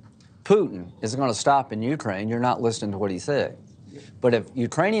think Putin is going to stop in Ukraine, you're not listening to what he said. But if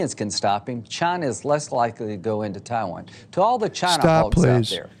Ukrainians can stop him, China is less likely to go into Taiwan. To all the China hogs out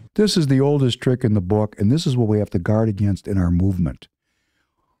there. This is the oldest trick in the book, and this is what we have to guard against in our movement.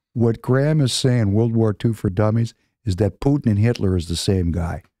 What Graham is saying, World War II for Dummies, is that Putin and Hitler is the same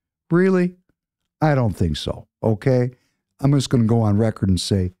guy. Really? I don't think so, okay? I'm just going to go on record and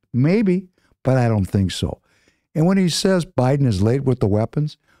say, maybe, but I don't think so. And when he says Biden is late with the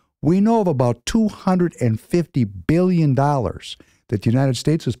weapons, we know of about $250 billion that the United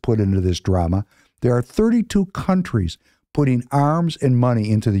States has put into this drama. There are 32 countries putting arms and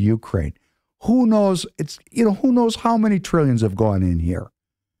money into the Ukraine. Who knows? Who knows how many trillions have gone in here?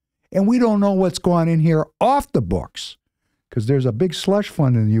 And we don't know what's gone in here off the books because there's a big slush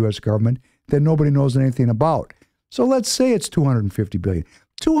fund in the U.S. government that nobody knows anything about. So let's say it's $250 billion.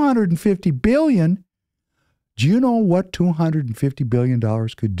 $250 billion. Do you know what $250 billion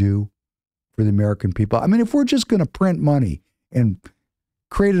could do for the American people? I mean, if we're just going to print money and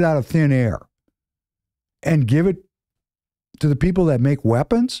create it out of thin air and give it to the people that make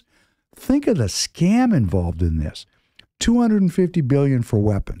weapons, think of the scam involved in this. $250 billion for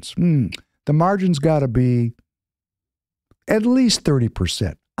weapons. The margin's got to be at least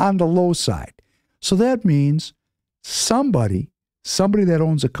 30% on the low side. So that means somebody that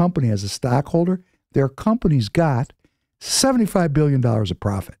owns a company as a stockholder, their company's got $75 billion of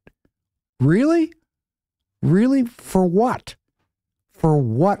profit. Really? Really? For what? For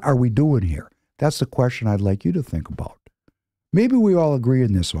what are we doing here? That's the question I'd like you to think about. Maybe we all agree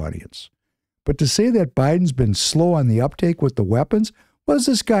in this audience. But to say that Biden's been slow on the uptake with the weapons, what does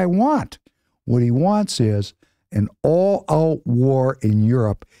this guy want? What he wants is an all-out war in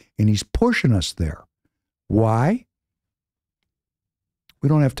Europe, and he's pushing us there. Why? We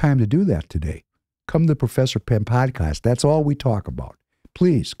don't have time to do that today. Come to the Professor Penn podcast. That's all we talk about.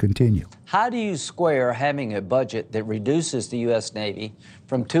 Please continue. How do you square having a budget that reduces the U.S. Navy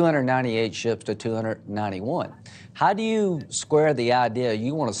from 298 ships to 291? How do you square the idea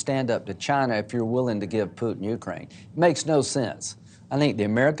you want to stand up to China if you're willing to give Putin Ukraine? It makes no sense. I think the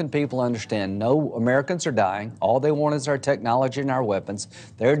American people understand no Americans are dying. All they want is our technology and our weapons.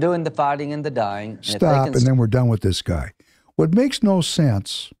 They're doing the fighting and the dying. Stop, and then we're done with this guy. What makes no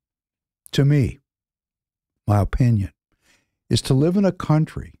sense to me, my opinion, is to live in a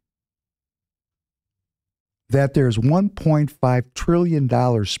country that there's $1.5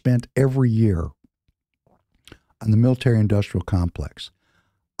 trillion spent every year on the military-industrial complex.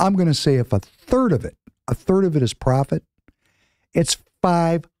 I'm going to say if a third of it is profit, it's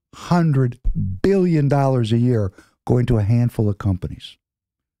 $500 billion a year going to a handful of companies.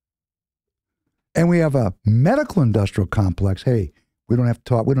 And we have a medical industrial complex. Hey, we don't have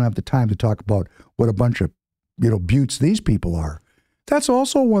the time to talk about what a bunch of, buttes these people are. That's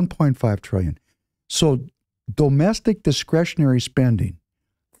also $1.5 trillion. So domestic discretionary spending,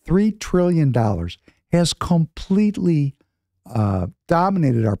 $3 trillion, has completely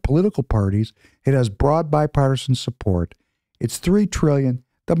dominated our political parties. It has broad bipartisan support. It's $3 trillion.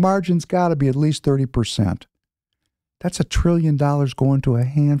 The margin's got to be at least 30%. That's $1 trillion going to a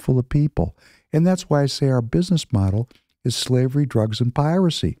handful of people. And that's why I say our business model is slavery, drugs, and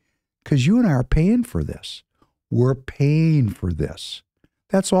piracy. Because you and I are paying for this. We're paying for this.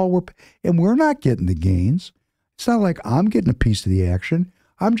 That's all and we're not getting the gains. It's not like I'm getting a piece of the action.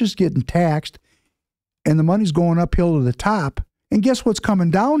 I'm just getting taxed, and the money's going uphill to the top. And guess what's coming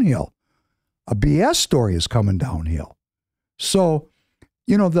downhill? A BS story is coming downhill. So,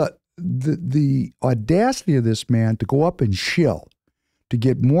 the audacity of this man to go up and shill, to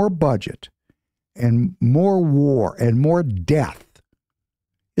get more budget and more war and more death,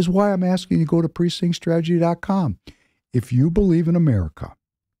 is why I'm asking you to go to PRECINCTstrategy.com. If you believe in America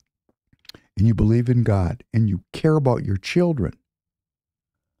and you believe in God and you care about your children,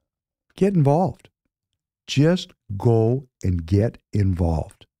 get involved. Just go and get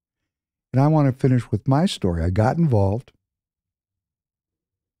involved. And I want to finish with my story. I got involved.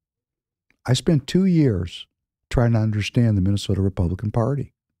 I spent 2 years trying to understand the Minnesota Republican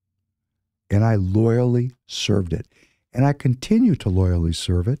Party. And I loyally served it. And I continue to loyally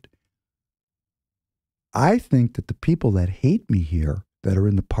serve it. I think that the people that hate me here, that are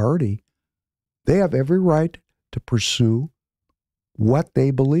in the party, they have every right to pursue what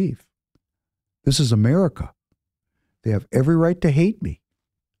they believe. This is America. They have every right to hate me.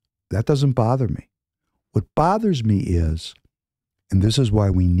 That doesn't bother me. What bothers me is, and this is why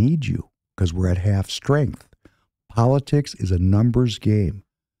we need you, because we're at half strength, politics is a numbers game.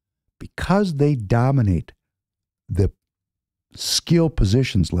 Because they dominate the skill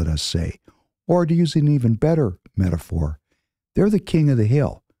positions, let us say, or to use an even better metaphor, they're the king of the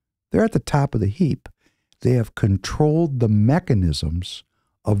hill. They're at the top of the heap. They have controlled the mechanisms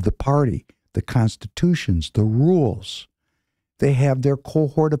of the party, the constitutions, the rules. They have their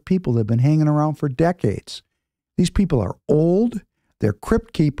cohort of people that have been hanging around for decades. These people are old. They're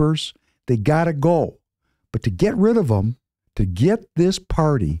crypt keepers. They got to go. But to get rid of them, to get this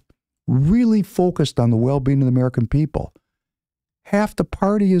party really focused on the well-being of the American people, half the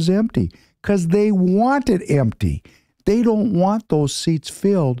party is empty because they want it empty. They don't want those seats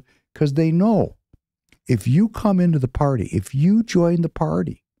filled because they know if you come into the party, if you join the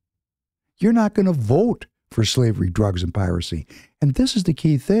party, you're not going to vote for slavery, drugs, and piracy. And this is the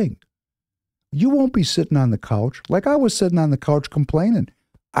key thing. You won't be sitting on the couch like I was sitting on the couch complaining.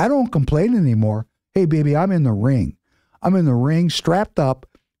 I don't complain anymore. Hey, baby, I'm in the ring. I'm in the ring, strapped up,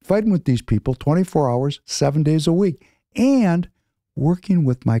 fighting with these people 24 hours, 7 days a week, and working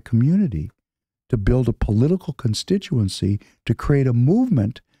with my community to build a political constituency, to create a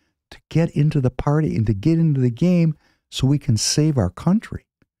movement, to get into the party and to get into the game so we can save our country.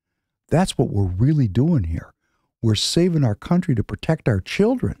 That's what we're really doing here. We're saving our country to protect our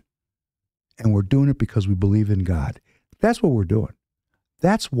children. And we're doing it because we believe in God. That's what we're doing.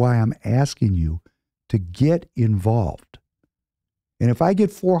 That's why I'm asking you to get involved. And if I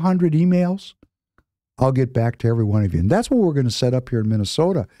get 400 emails, I'll get back to every one of you. And that's what we're going to set up here in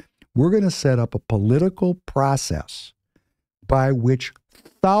Minnesota. We're going to set up a political process by which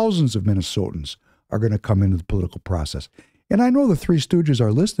thousands of Minnesotans are going to come into the political process. And I know the Three Stooges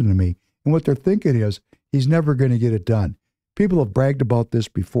are listening to me, and what they're thinking is, he's never going to get it done. People have bragged about this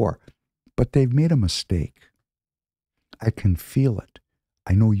before, but they've made a mistake. I can feel it.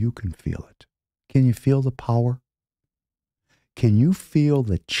 I know you can feel it. Can you feel the power? Can you feel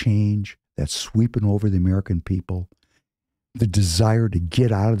the change that's sweeping over the American people? The desire to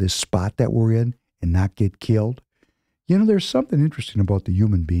get out of this spot that we're in and not get killed? You know, there's something interesting about the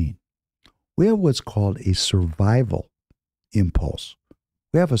human being. We have what's called a survival impulse.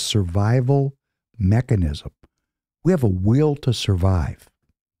 We have a survival mechanism. We have a will to survive.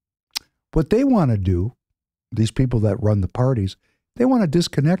 What they want to do, these people that run the parties, they want to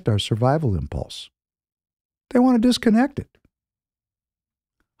disconnect our survival impulse. They want to disconnect it.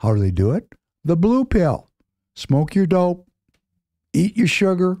 How do they do it? The blue pill. Smoke your dope, eat your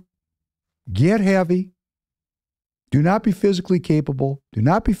sugar, get heavy, do not be physically capable, do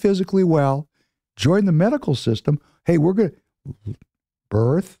not be physically well, join the medical system. Hey, we're going to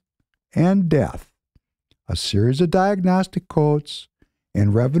birth and death, a series of diagnostic codes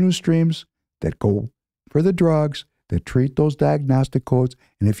and revenue streams that go for the drugs that treat those diagnostic codes.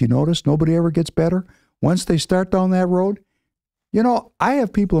 And if you notice, nobody ever gets better. Once they start down that road, You know, I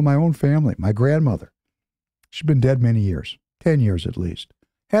have people in my own family. My grandmother, she's been dead many years, 10 years at least.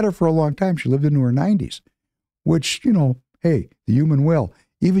 Had her for a long time. She lived into her 90s, which, you know, hey, the human will.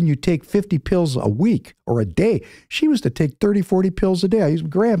 Even you take 50 pills a week or a day. She was to take 30, 40 pills a day. I used,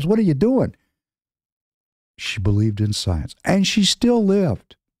 Grams, what are you doing? She believed in science. And she still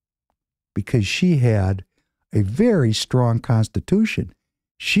lived because she had a very strong constitution.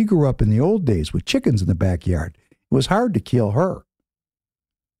 She grew up in the old days with chickens in the backyard. It was hard to kill her.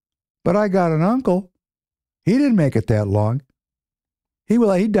 But I got an uncle. He didn't make it that long.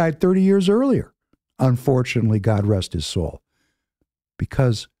 He died 30 years earlier. Unfortunately, God rest his soul.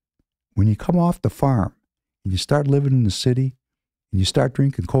 Because when you come off the farm and you start living in the city and you start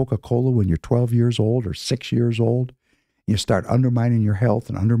drinking Coca-Cola when you're 12 years old or 6 years old, you start undermining your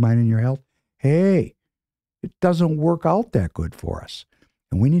health, hey, it doesn't work out that good for us.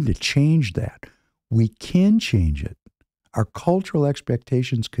 And we need to change that. We can change it. Our cultural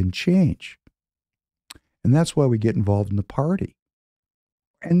expectations can change. And that's why we get involved in the party.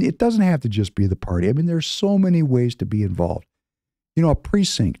 And it doesn't have to just be the party. I mean, there's so many ways to be involved. You know, a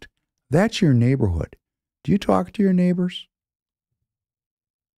precinct, that's your neighborhood. Do you talk to your neighbors?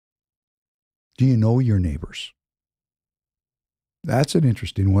 Do you know your neighbors? That's an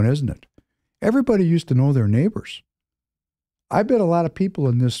interesting one, isn't it? Everybody used to know their neighbors. I bet a lot of people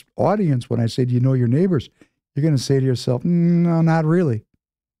in this audience, when I say, do you know your neighbors? You're going to say to yourself, no, not really.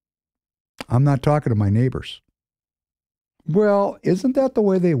 I'm not talking to my neighbors. Well, isn't that the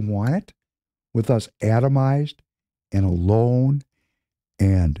way they want it? With us atomized and alone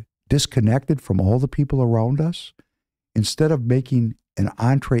and disconnected from all the people around us? Instead of making an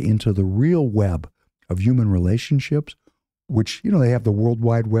entree into the real web of human relationships, which, you know, they have the World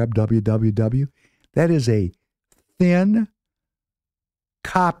Wide Web, www. That is a thin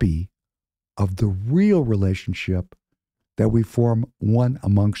copy of the real relationship that we form one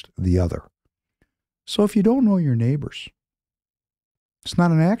amongst the other. So if you don't know your neighbors, it's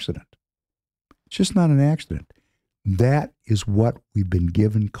not an accident. It's just not an accident. That is what we've been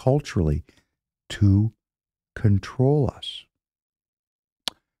given culturally to control us.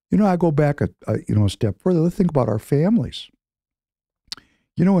 You know, I go back a step further. Let's think about our families.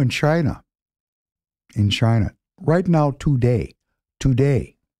 You know, in China, right now, today,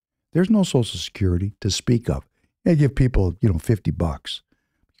 there's no Social Security to speak of. They give people, $50.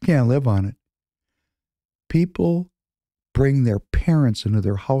 You can't live on it. People bring their parents into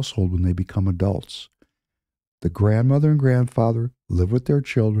their household when they become adults. The grandmother and grandfather live with their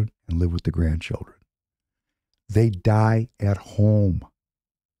children and live with the grandchildren. They die at home.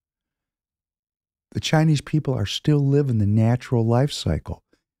 The Chinese people are still living the natural life cycle.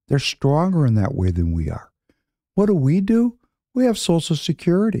 They're stronger in that way than we are. What do? We have Social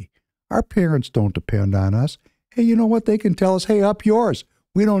Security. Our parents don't depend on us. Hey, you know what? They can tell us, hey, up yours.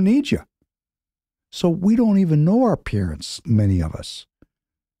 We don't need you. So we don't even know our parents, many of us.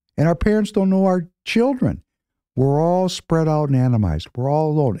 And our parents don't know our children. We're all spread out and atomized. We're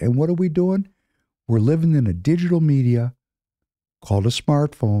all alone. And what are we doing? We're living in a digital media called a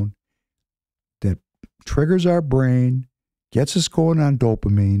smartphone that triggers our brain, gets us going on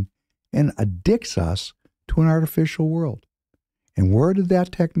dopamine, and addicts us to an artificial world. And where did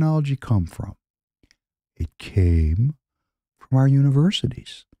that technology come from? It came from our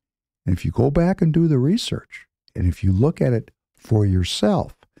universities. And if you go back and do the research, and if you look at it for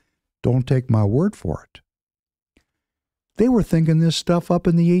yourself, don't take my word for it. They were thinking this stuff up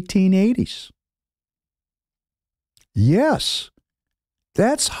in the 1880s. Yes,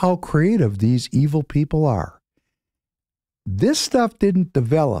 that's how creative these evil people are. This stuff didn't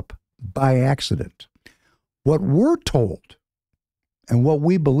develop by accident. What we're told and what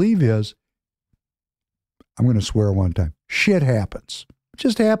we believe is, I'm going to swear one time, shit happens. It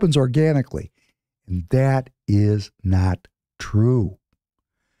just happens organically. And that is not true.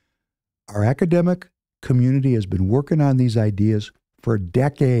 Our academic community has been working on these ideas for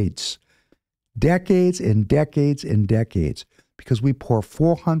decades. Decades and decades and decades. Because we pour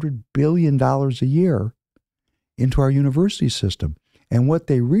 $400 billion a year into our university system. And what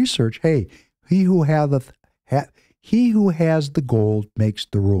they research, hey, he who has the gold makes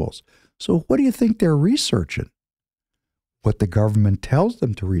the rules. So what do you think they're researching? What the government tells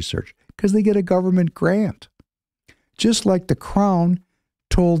them to research, because they get a government grant. Just like the Crown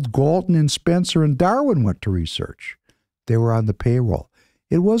told Galton and Spencer and Darwin what to research. They were on the payroll.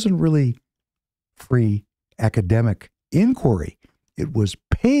 It wasn't really free academic inquiry. It was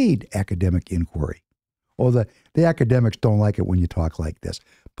paid academic inquiry. Oh, the academics don't like it when you talk like this.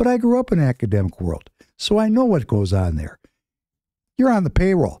 But I grew up in the academic world, so I know what goes on there. You're on the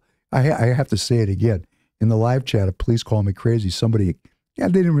payroll. I have to say it again. in the live chat, please call me crazy. Somebody, they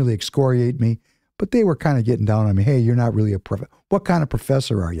didn't really excoriate me, but they were kind of getting down on me. Hey, you're not really a professor. What kind of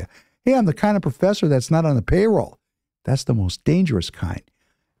professor are you? Hey, I'm the kind of professor that's not on the payroll. That's the most dangerous kind.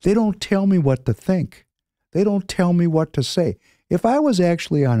 They don't tell me what to think. They don't tell me what to say. If I was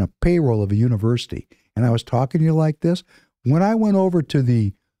actually on a payroll of a university and I was talking to you like this, when I went over to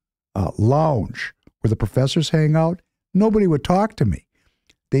the lounge where the professors hang out, nobody would talk to me.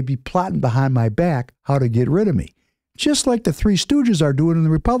 They'd be plotting behind my back how to get rid of me, just like the Three Stooges are doing in the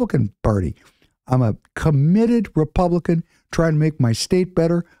Republican Party. I'm a committed Republican trying to make my state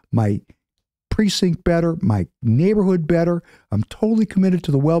better, my precinct better, my neighborhood better. I'm totally committed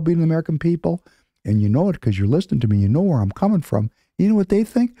to the well-being of the American people. And you know it because you're listening to me. You know where I'm coming from. You know what they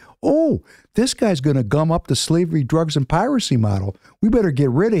think? Oh, this guy's going to gum up the slavery, drugs, and piracy model. We better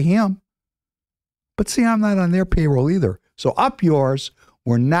get rid of him. But see, I'm not on their payroll either. So up yours.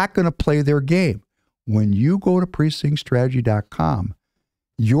 We're not going to play their game. When you go to PRECINCTstrategy.com,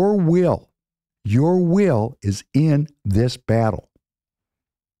 your will is in this battle.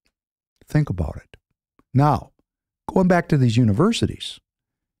 Think about it. Now, going back to these universities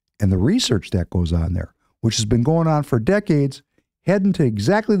and the research that goes on there, which has been going on for decades, heading to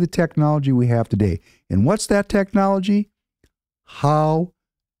exactly the technology we have today. And what's that technology? How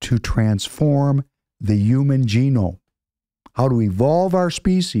to transform the human genome. How to evolve our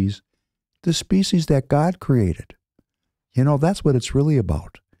species, the species that God created. You know, that's what it's really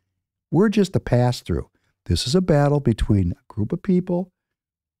about. We're just a pass-through. This is a battle between a group of people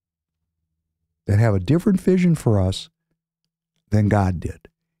that have a different vision for us than God did.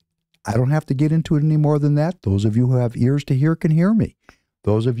 I don't have to get into it any more than that. Those of you who have ears to hear can hear me.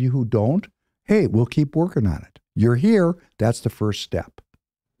 Those of you who don't, hey, we'll keep working on it. You're here. That's the first step.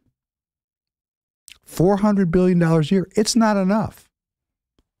 $400 billion a year, it's not enough.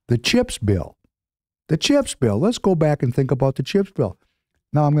 The CHIPS bill. The CHIPS bill. Let's go back and think about the CHIPS bill.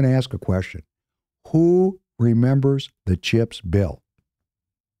 Now I'm going to ask a question. Who remembers the CHIPS bill?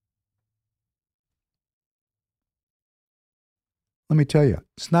 Let me tell you,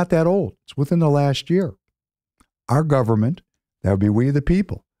 it's not that old. It's within the last year. Our government, that would be we the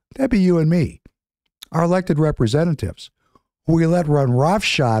people, that'd be you and me, our elected representatives, who we let run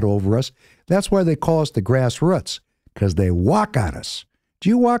roughshod over us. That's why they call us the grassroots, because they walk on us. Do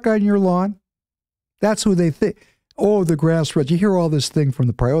you walk on your lawn? That's who they think. Oh, the grassroots. You hear all this thing from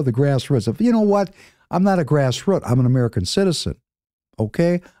the prior, oh, the grassroots. You know what? I'm not a grassroot. I'm an American citizen.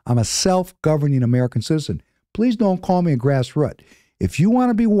 Okay? I'm a self-governing American citizen. Please don't call me a grassroot. If you want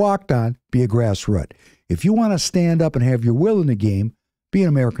to be walked on, be a grassroot. If you want to stand up and have your will in the game, be an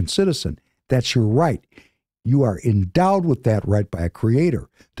American citizen. That's your right. You are endowed with that right by a creator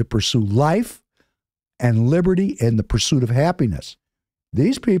to pursue life and liberty and the pursuit of happiness.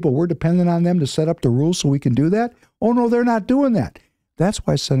 These people, we're dependent on them to set up the rules so we can do that? Oh, no, they're not doing that. That's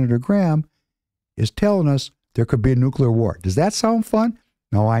why Senator Graham is telling us there could be a nuclear war. Does that sound fun?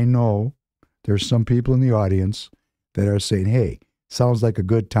 Now, I know there's some people in the audience that are saying, hey, sounds like a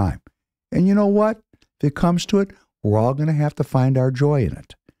good time. And you know what? If it comes to it, we're all going to have to find our joy in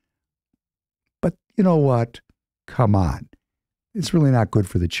it. But you know what? Come on. It's really not good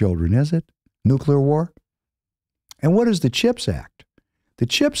for the children, is it? Nuclear war? And what is the CHIPS Act? The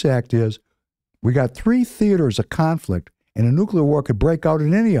CHIPS Act is we got 3 theaters of conflict, and a nuclear war could break out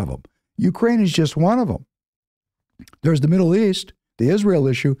in any of them. Ukraine is just one of them. There's the Middle East, the Israel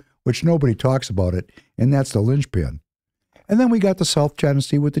issue, which nobody talks about it, and that's the linchpin. And then we got the South China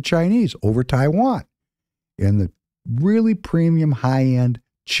Sea with the Chinese over Taiwan. And the really premium high-end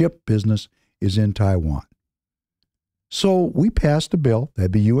chip business is in Taiwan. So we passed a bill,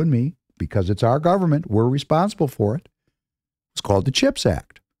 that'd be you and me, because it's our government, we're responsible for it. It's called the CHIPS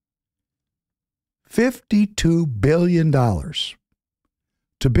Act. $52 billion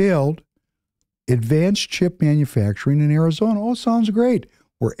to build advanced chip manufacturing in Arizona. Oh, sounds great.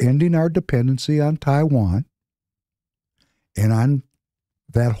 We're ending our dependency on Taiwan and on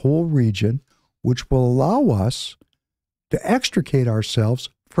that whole region, which will allow us to extricate ourselves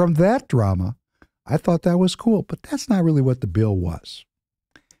from that drama. I thought that was cool, but that's not really what the bill was.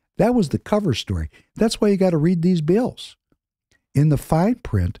 That was the cover story. That's why you got to read these bills. In the fine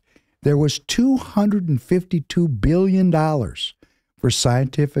print, there was $252 billion for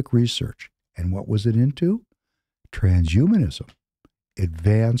scientific research. And what was it into? Transhumanism,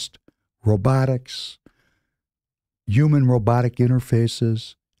 advanced robotics, human robotic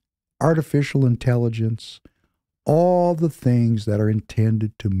interfaces, artificial intelligence, all the things that are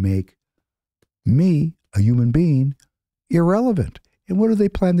intended to make me, a human being, irrelevant. And what do they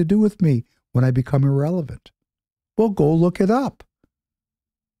plan to do with me when I become irrelevant? Well, go look it up.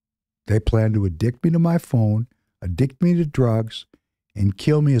 They plan to addict me to my phone, addict me to drugs, and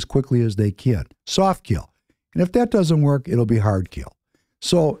kill me as quickly as they can. Soft kill. And if that doesn't work, it'll be hard kill.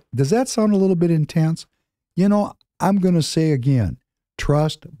 So does that sound a little bit intense? You know, I'm going to say again,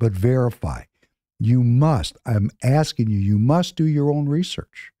 trust but verify. You must, I'm asking you, you must do your own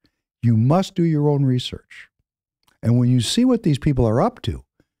research. You must do your own research. And when you see what these people are up to,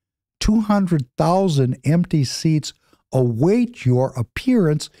 200,000 empty seats await your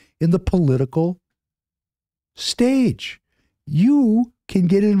appearance in the political stage. You can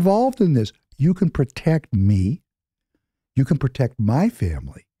get involved in this. You can protect me. You can protect my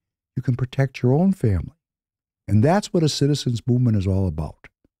family. You can protect your own family. And that's what a citizens movement is all about.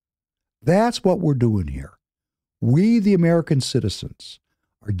 That's what we're doing here. We, the American citizens,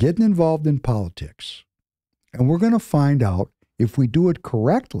 are getting involved in politics. And we're going to find out if we do it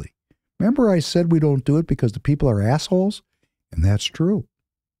correctly. Remember I said we don't do it because the people are assholes? And that's true.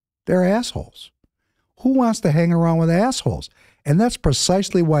 They're assholes. Who wants to hang around with assholes? And that's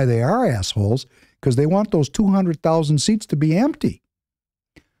precisely why they are assholes, because they want those 200,000 seats to be empty.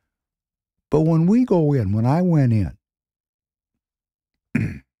 But when we go in, when I went in,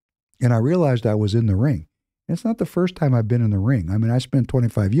 and I realized I was in the ring, and it's not the first time I've been in the ring. I mean, I spent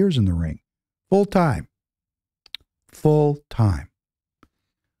 25 years in the ring, full time. Full time.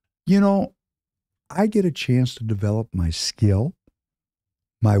 You know, I get a chance to develop my skill,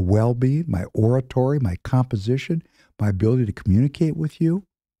 my well-being, my oratory, my composition, my ability to communicate with you.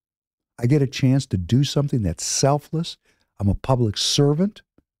 I get a chance to do something that's selfless. I'm a public servant.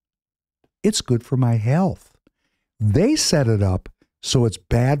 It's good for my health. They set it up so it's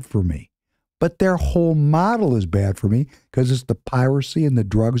bad for me. But their whole model is bad for me because it's the piracy and the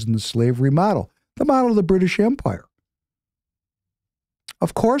drugs and the slavery model, the model of the British Empire.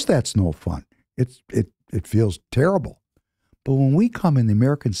 Of course that's no fun. It feels terrible. But when we come in, the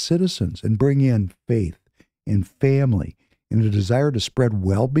American citizens, and bring in faith and family and a desire to spread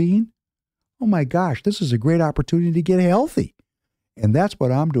well-being, oh my gosh, this is a great opportunity to get healthy. And that's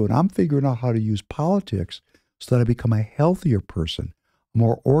what I'm doing. I'm figuring out how to use politics so that I become a healthier person, a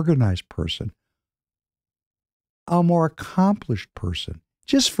more organized person, a more accomplished person.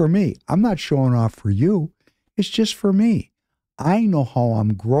 Just for me. I'm not showing off for you. It's just for me. I know how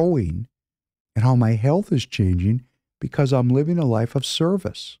I'm growing and how my health is changing because I'm living a life of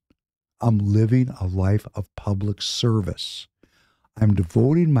service. I'm living a life of public service. I'm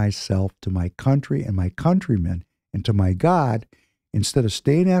devoting myself to my country and my countrymen and to my God instead of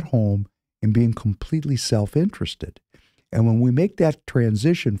staying at home and being completely self-interested. And when we make that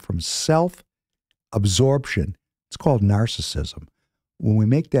transition from self-absorption, it's called narcissism. When we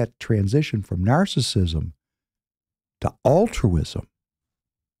make that transition from narcissism to altruism,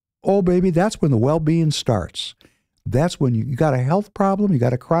 oh, baby, that's when the well-being starts. That's when you got a health problem, you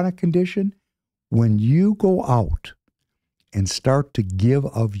got a chronic condition. When you go out and start to give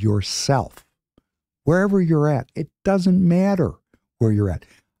of yourself, wherever you're at, it doesn't matter where you're at.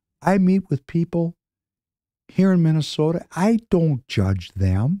 I meet with people here in Minnesota. I don't judge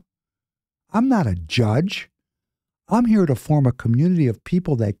them. I'm not a judge. I'm here to form a community of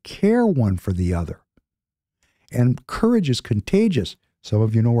people that care one for the other. And courage is contagious. Some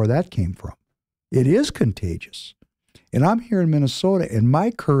of you know where that came from. It is contagious. And I'm here in Minnesota, and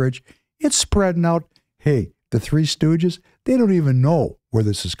my courage, it's spreading out. Hey, the Three Stooges, they don't even know where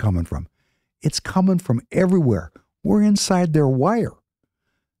this is coming from. It's coming from everywhere. We're inside their wire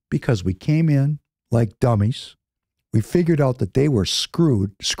because we came in like dummies. We figured out that they were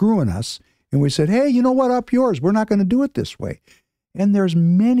screwing us, and we said, hey, you know what, up yours. We're not going to do it this way. And there's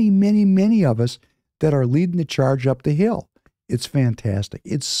many, many, many of us that are leading the charge up the hill. It's fantastic.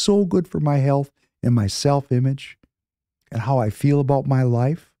 It's so good for my health and my self-image and how I feel about my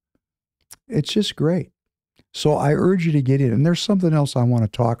life. It's just great. So I urge you to get in. And there's something else I want to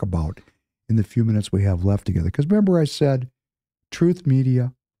talk about in the few minutes we have left together. Because remember I said truth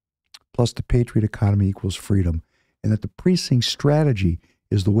media plus the patriot economy equals freedom. And that the precinct strategy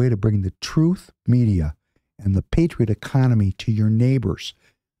is the way to bring the truth media and the patriot economy to your neighbors.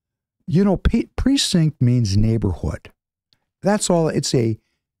 You know, precinct means neighborhood. That's all. It's a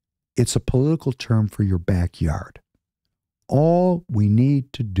political term for your backyard. All we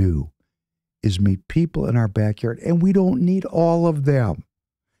need to do is meet people in our backyard, and we don't need all of them.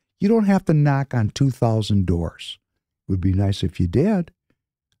 You don't have to knock on 2,000 doors. It would be nice if you did.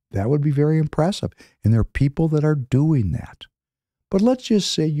 That would be very impressive. And there are people that are doing that. But let's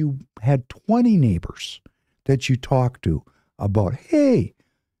just say you had 20 neighbors that you talk to about, hey,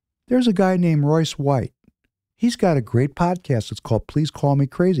 there's a guy named Royce White. He's got a great podcast. It's called Please Call Me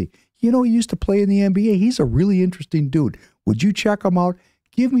Crazy. You know, he used to play in the NBA. He's a really interesting dude. Would you check him out?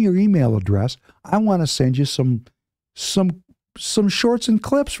 Give me your email address. I want to send you some shorts and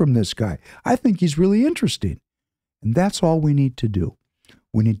clips from this guy. I think he's really interesting. And that's all we need to do.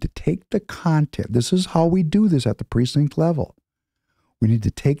 We need to take the content. This is how we do this at the precinct level. We need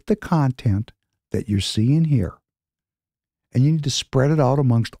to take the content that you're seeing here, and you need to spread it out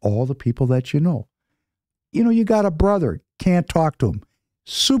amongst all the people that you know. You know, you got a brother, can't talk to him,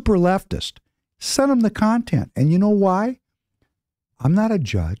 super leftist. Send him the content. And you know why? I'm not a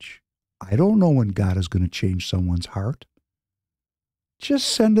judge. I don't know when God is going to change someone's heart. Just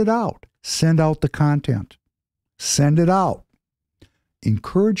send it out. Send out the content. Send it out.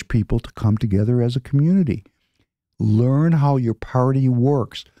 Encourage people to come together as a community. Learn how your party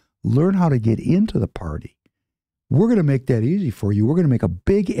works. Learn how to get into the party. We're going to make that easy for you. We're going to make a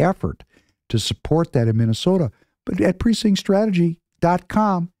big effort to support that in Minnesota. But at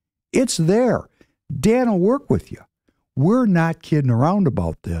PRECINCTstrategy.com, it's there. Dan will work with you. We're not kidding around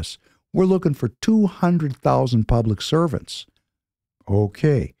about this. We're looking for 200,000 public servants.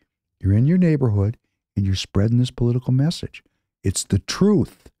 Okay, you're in your neighborhood and you're spreading this political message. It's the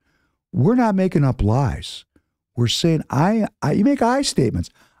truth. We're not making up lies. We're saying, you make I statements.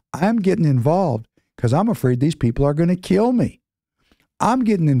 I'm getting involved because I'm afraid these people are going to kill me. I'm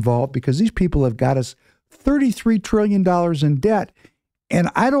getting involved because these people have got us $33 trillion in debt, and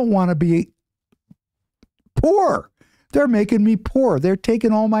I don't want to be poor. They're making me poor. They're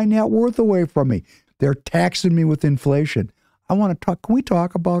taking all my net worth away from me. They're taxing me with inflation. I want to talk. Can we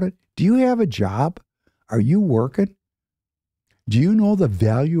talk about it? Do you have a job? Are you working? Do you know the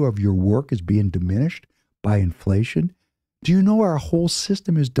value of your work is being diminished by inflation? Do you know our whole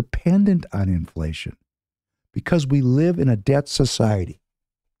system is dependent on inflation? Because we live in a debt society.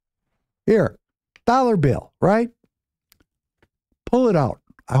 Here, dollar bill, right? Pull it out.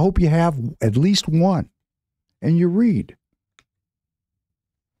 I hope you have at least one. And you read.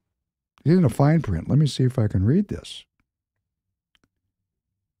 It's in a fine print. Let me see if I can read this.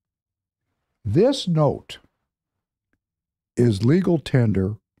 This note is legal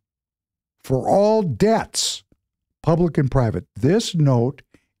tender for all debts, public and private. This note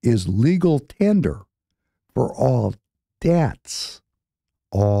is legal tender for all debts,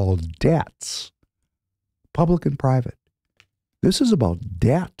 public and private. This is about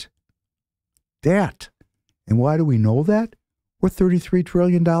debt. Debt. And why do we know that? We're $33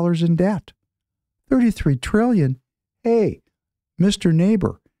 trillion in debt. $33 trillion? Hey, Mr.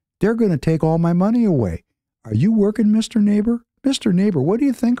 Neighbor, they're going to take all my money away. Are you working, Mr. Neighbor? Mr. Neighbor, what do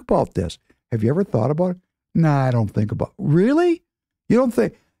you think about this? Have you ever thought about it? Nah, I don't think about it. Really? You don't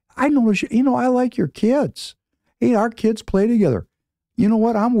think? I notice, I like your kids. Hey, our kids play together. You know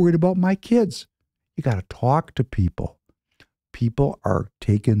what? I'm worried about my kids. You got to talk to people. People are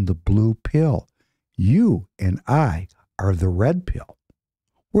taking the blue pill. You and I are the red pill.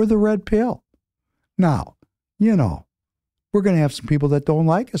 We're the red pill. Now, we're going to have some people that don't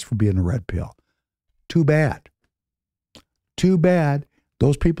like us for being a red pill. Too bad. Too bad.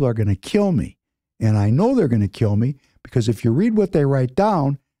 Those people are going to kill me. And I know they're going to kill me because if you read what they write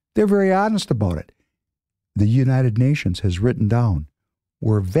down, they're very honest about it. The United Nations has written down,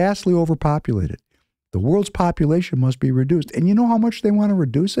 we're vastly overpopulated. The world's population must be reduced. And you know how much they want to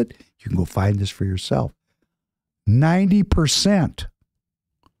reduce it? You can go find this for yourself. 90%.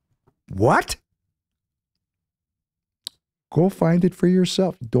 What? Go find it for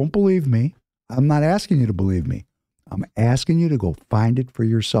yourself. Don't believe me. I'm not asking you to believe me. I'm asking you to go find it for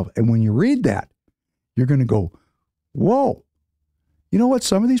yourself. And when you read that, you're going to go, whoa. You know what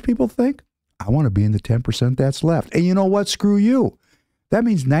some of these people think? I want to be in the 10% that's left. And you know what? Screw you. That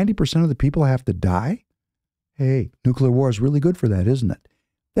means 90% of the people have to die? Hey, nuclear war is really good for that, isn't it?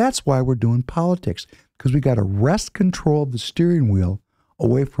 That's why we're doing politics, because we got to wrest control of the steering wheel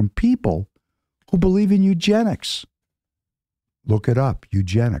away from people who believe in eugenics. Look it up,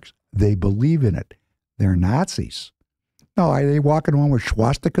 eugenics. They believe in it. They're Nazis. No, are they walking around with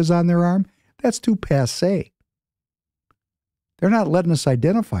swastikas on their arm? That's too passé. They're not letting us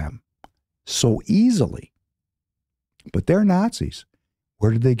identify them so easily. But they're Nazis.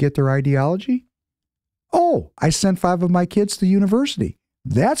 Where did they get their ideology? Oh, I sent 5 of my kids to university.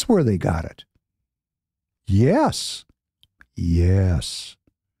 That's where they got it. Yes. Yes.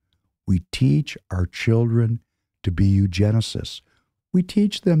 We teach our children to be eugenicists. We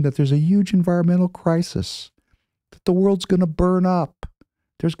teach them that there's a huge environmental crisis, that the world's going to burn up.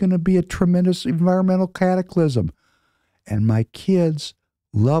 There's going to be a tremendous environmental cataclysm. And my kids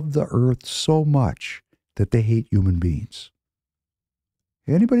love the earth so much that they hate human beings.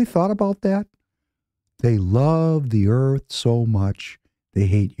 Anybody thought about that? They love the earth so much they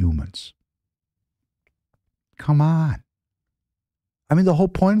hate humans. Come on. I mean, the whole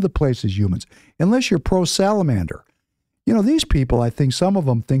point of the place is humans. Unless you're pro-salamander. You know, these people, I think some of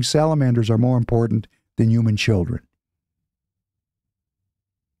them think salamanders are more important than human children.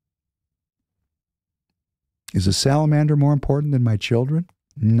 Is a salamander more important than my children?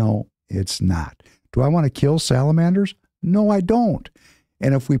 No, it's not. Do I want to kill salamanders? No, I don't.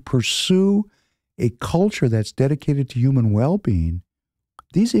 And if we pursue a culture that's dedicated to human well-being,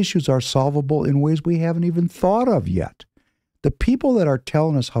 these issues are solvable in ways we haven't even thought of yet. The people that are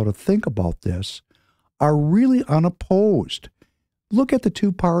telling us how to think about this are really unopposed. Look at the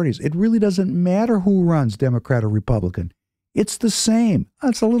two parties. It really doesn't matter who runs, Democrat or Republican. It's the same.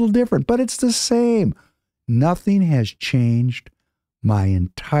 It's a little different, but it's the same. Nothing has changed my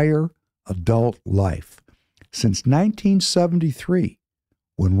entire adult life. Since 1973,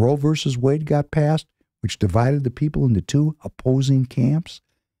 when Roe versus Wade got passed, which divided the people into two opposing camps,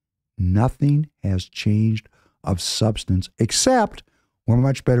 nothing has changed of substance, except we're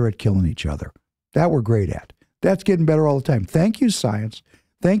much better at killing each other. That we're great at. That's getting better all the time. Thank you, science.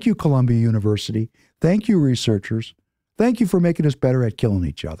 Thank you, Columbia University. Thank you, researchers. Thank you for making us better at killing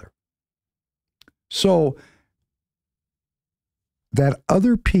each other. So that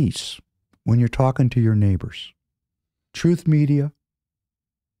other piece, when you're talking to your neighbors, truth media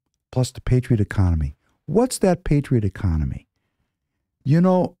plus the patriot economy. What's that patriot economy? You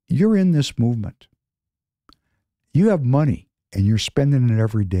know, you're in this movement. You have money and you're spending it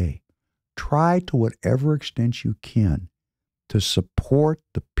every day. Try to whatever extent you can to support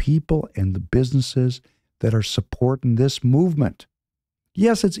the people and the businesses that are supporting this movement.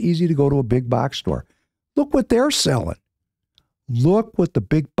 Yes, it's easy to go to a big box store. Look what they're selling. Look what the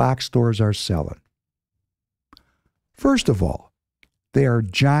big box stores are selling. First of all, they are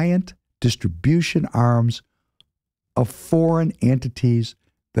giant distribution arms of foreign entities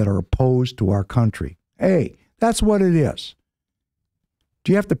that are opposed to our country. Hey, that's what it is.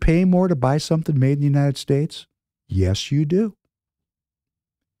 Do you have to pay more to buy something made in the United States? Yes, you do.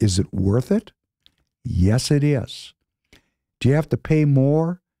 Is it worth it? Yes, it is. Do you have to pay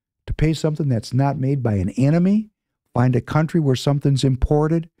more to pay something that's not made by an enemy? Find a country where something's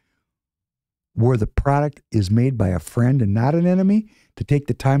imported, where the product is made by a friend and not an enemy, to take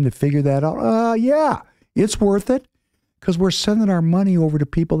the time to figure that out? Yeah, it's worth it, because we're sending our money over to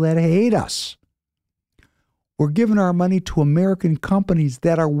people that hate us. We're giving our money to American companies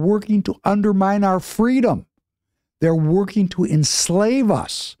that are working to undermine our freedom. They're working to enslave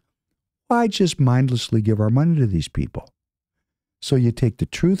us. Why just mindlessly give our money to these people? So you take the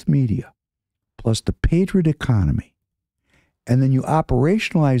truth media plus the patriot economy, and then you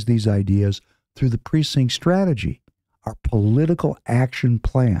operationalize these ideas through the precinct strategy, our political action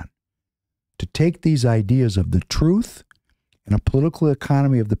plan, to take these ideas of the truth and a political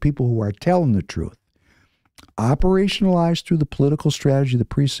economy of the people who are telling the truth, operationalized through the political strategy of the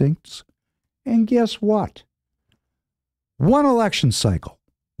precincts, and guess what? One election cycle,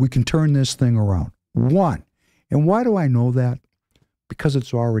 we can turn this thing around. One. And why do I know that? Because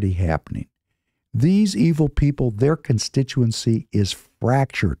it's already happening. These evil people, their constituency is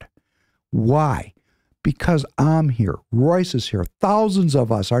fractured. Why? Because I'm here. Royce is here. Thousands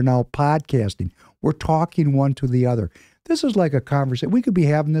of us are now podcasting. We're talking one to the other. This is like a conversation. We could be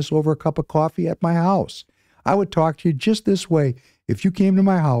having this over a cup of coffee at my house. I would talk to you just this way if you came to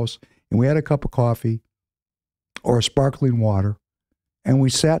my house and we had a cup of coffee or a sparkling water and we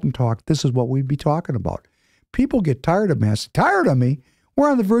sat and talked. This is what we'd be talking about. People get tired of me. Tired of me?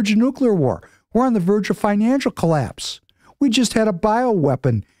 We're on the verge of nuclear war. We're on the verge of financial collapse. We just had a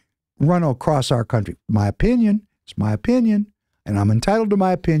bioweapon run across our country. My opinion, it's my opinion, and I'm entitled to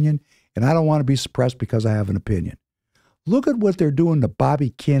my opinion, and I don't want to be suppressed because I have an opinion. Look at what they're doing to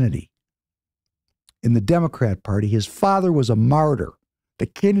Bobby Kennedy in the Democrat Party. His father was a martyr. The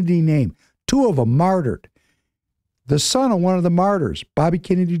Kennedy name, two of them martyred. The son of one of the martyrs, Bobby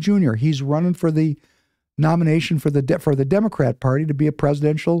Kennedy Jr., he's running for the nomination for the Democrat Party to be a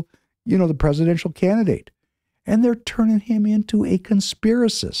presidential, the presidential candidate. And they're turning him into a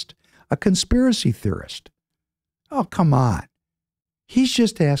conspiracist, a conspiracy theorist. Oh, come on. He's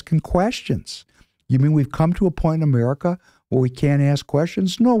just asking questions. You mean we've come to a point in America where we can't ask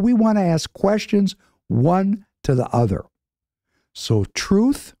questions? No, we want to ask questions one to the other. So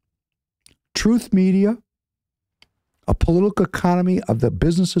truth media, a political economy of the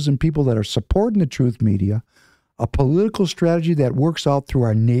businesses and people that are supporting the truth media, a political strategy that works out through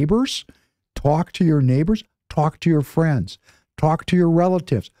our neighbors. Talk to your neighbors, talk to your friends, talk to your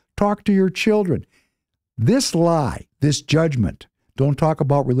relatives, talk to your children. This lie, this judgment, don't talk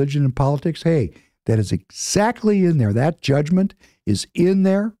about religion and politics. Hey, that is exactly in there. That judgment is in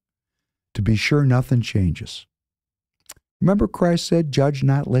there to be sure nothing changes. Remember Christ said, judge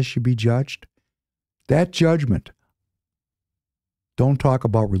not lest you be judged? That judgment, don't talk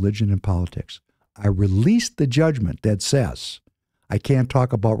about religion and politics. I released the judgment that says, I can't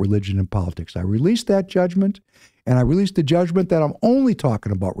talk about religion and politics. I released that judgment, and I released the judgment that I'm only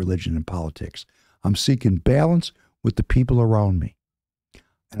talking about religion and politics. I'm seeking balance with the people around me.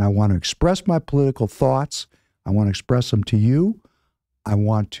 And I want to express my political thoughts. I want to express them to you. I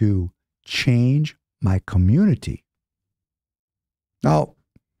want to change my community. Now,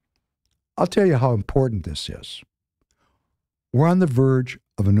 I'll tell you how important this is. We're on the verge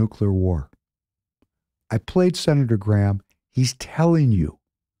of a nuclear war. I played Senator Graham. He's telling you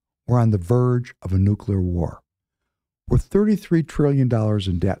we're on the verge of a nuclear war. We're $33 trillion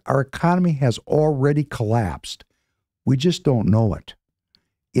in debt. Our economy has already collapsed. We just don't know it.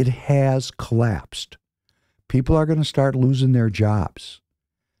 It has collapsed. People are going to start losing their jobs.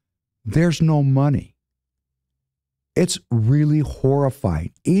 There's no money. It's really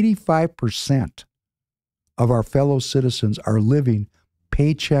horrifying. 85% of our fellow citizens are living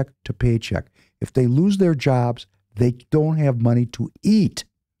paycheck to paycheck. If they lose their jobs, they don't have money to eat.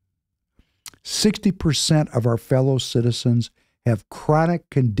 60% of our fellow citizens have chronic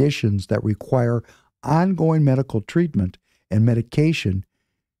conditions that require ongoing medical treatment and medication,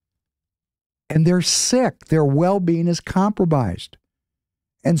 and they're sick. Their well-being is compromised.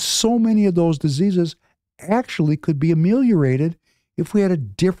 And so many of those diseases actually could be ameliorated if we had a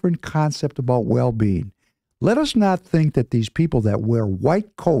different concept about well-being. Let us not think that these people that wear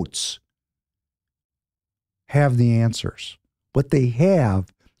white coats have the answers. What they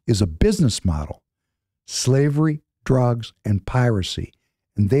have is a business model: slavery, drugs, and piracy.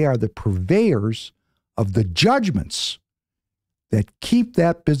 And they are the purveyors of the judgments that keep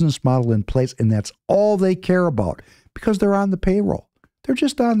that business model in place, and that's all they care about because they're on the payroll. They're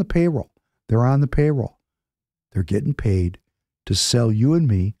just on the payroll. They're on the payroll. They're getting paid to sell you and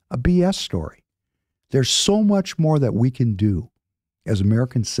me a BS story. There's so much more that we can do as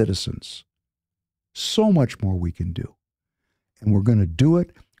American citizens. So much more we can do. And we're going to do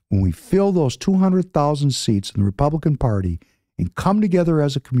it when we fill those 200,000 seats in the Republican Party and come together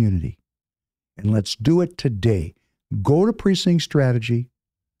as a community. And let's do it today. Go to Precinct Strategy,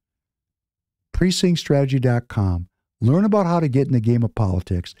 precinctstrategy.com. Learn about how to get in the game of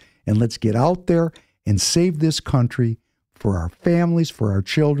politics, and let's get out there and save this country for our families, for our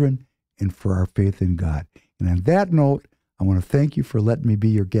children, and for our faith in God. And on that note, I want to thank you for letting me be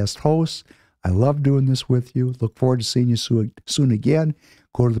your guest host. I love doing this with you. Look forward to seeing you soon again.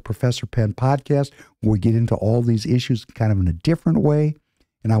 Go to the Professor Penn podcast where we get into all these issues kind of in a different way.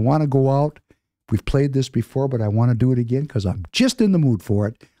 And I want to go out. We've played this before, but I want to do it again because I'm just in the mood for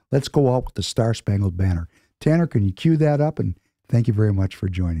it. Let's go out with the Star Spangled Banner. Tanner, can you cue that up? And thank you very much for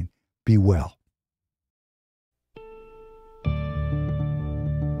joining. Be well.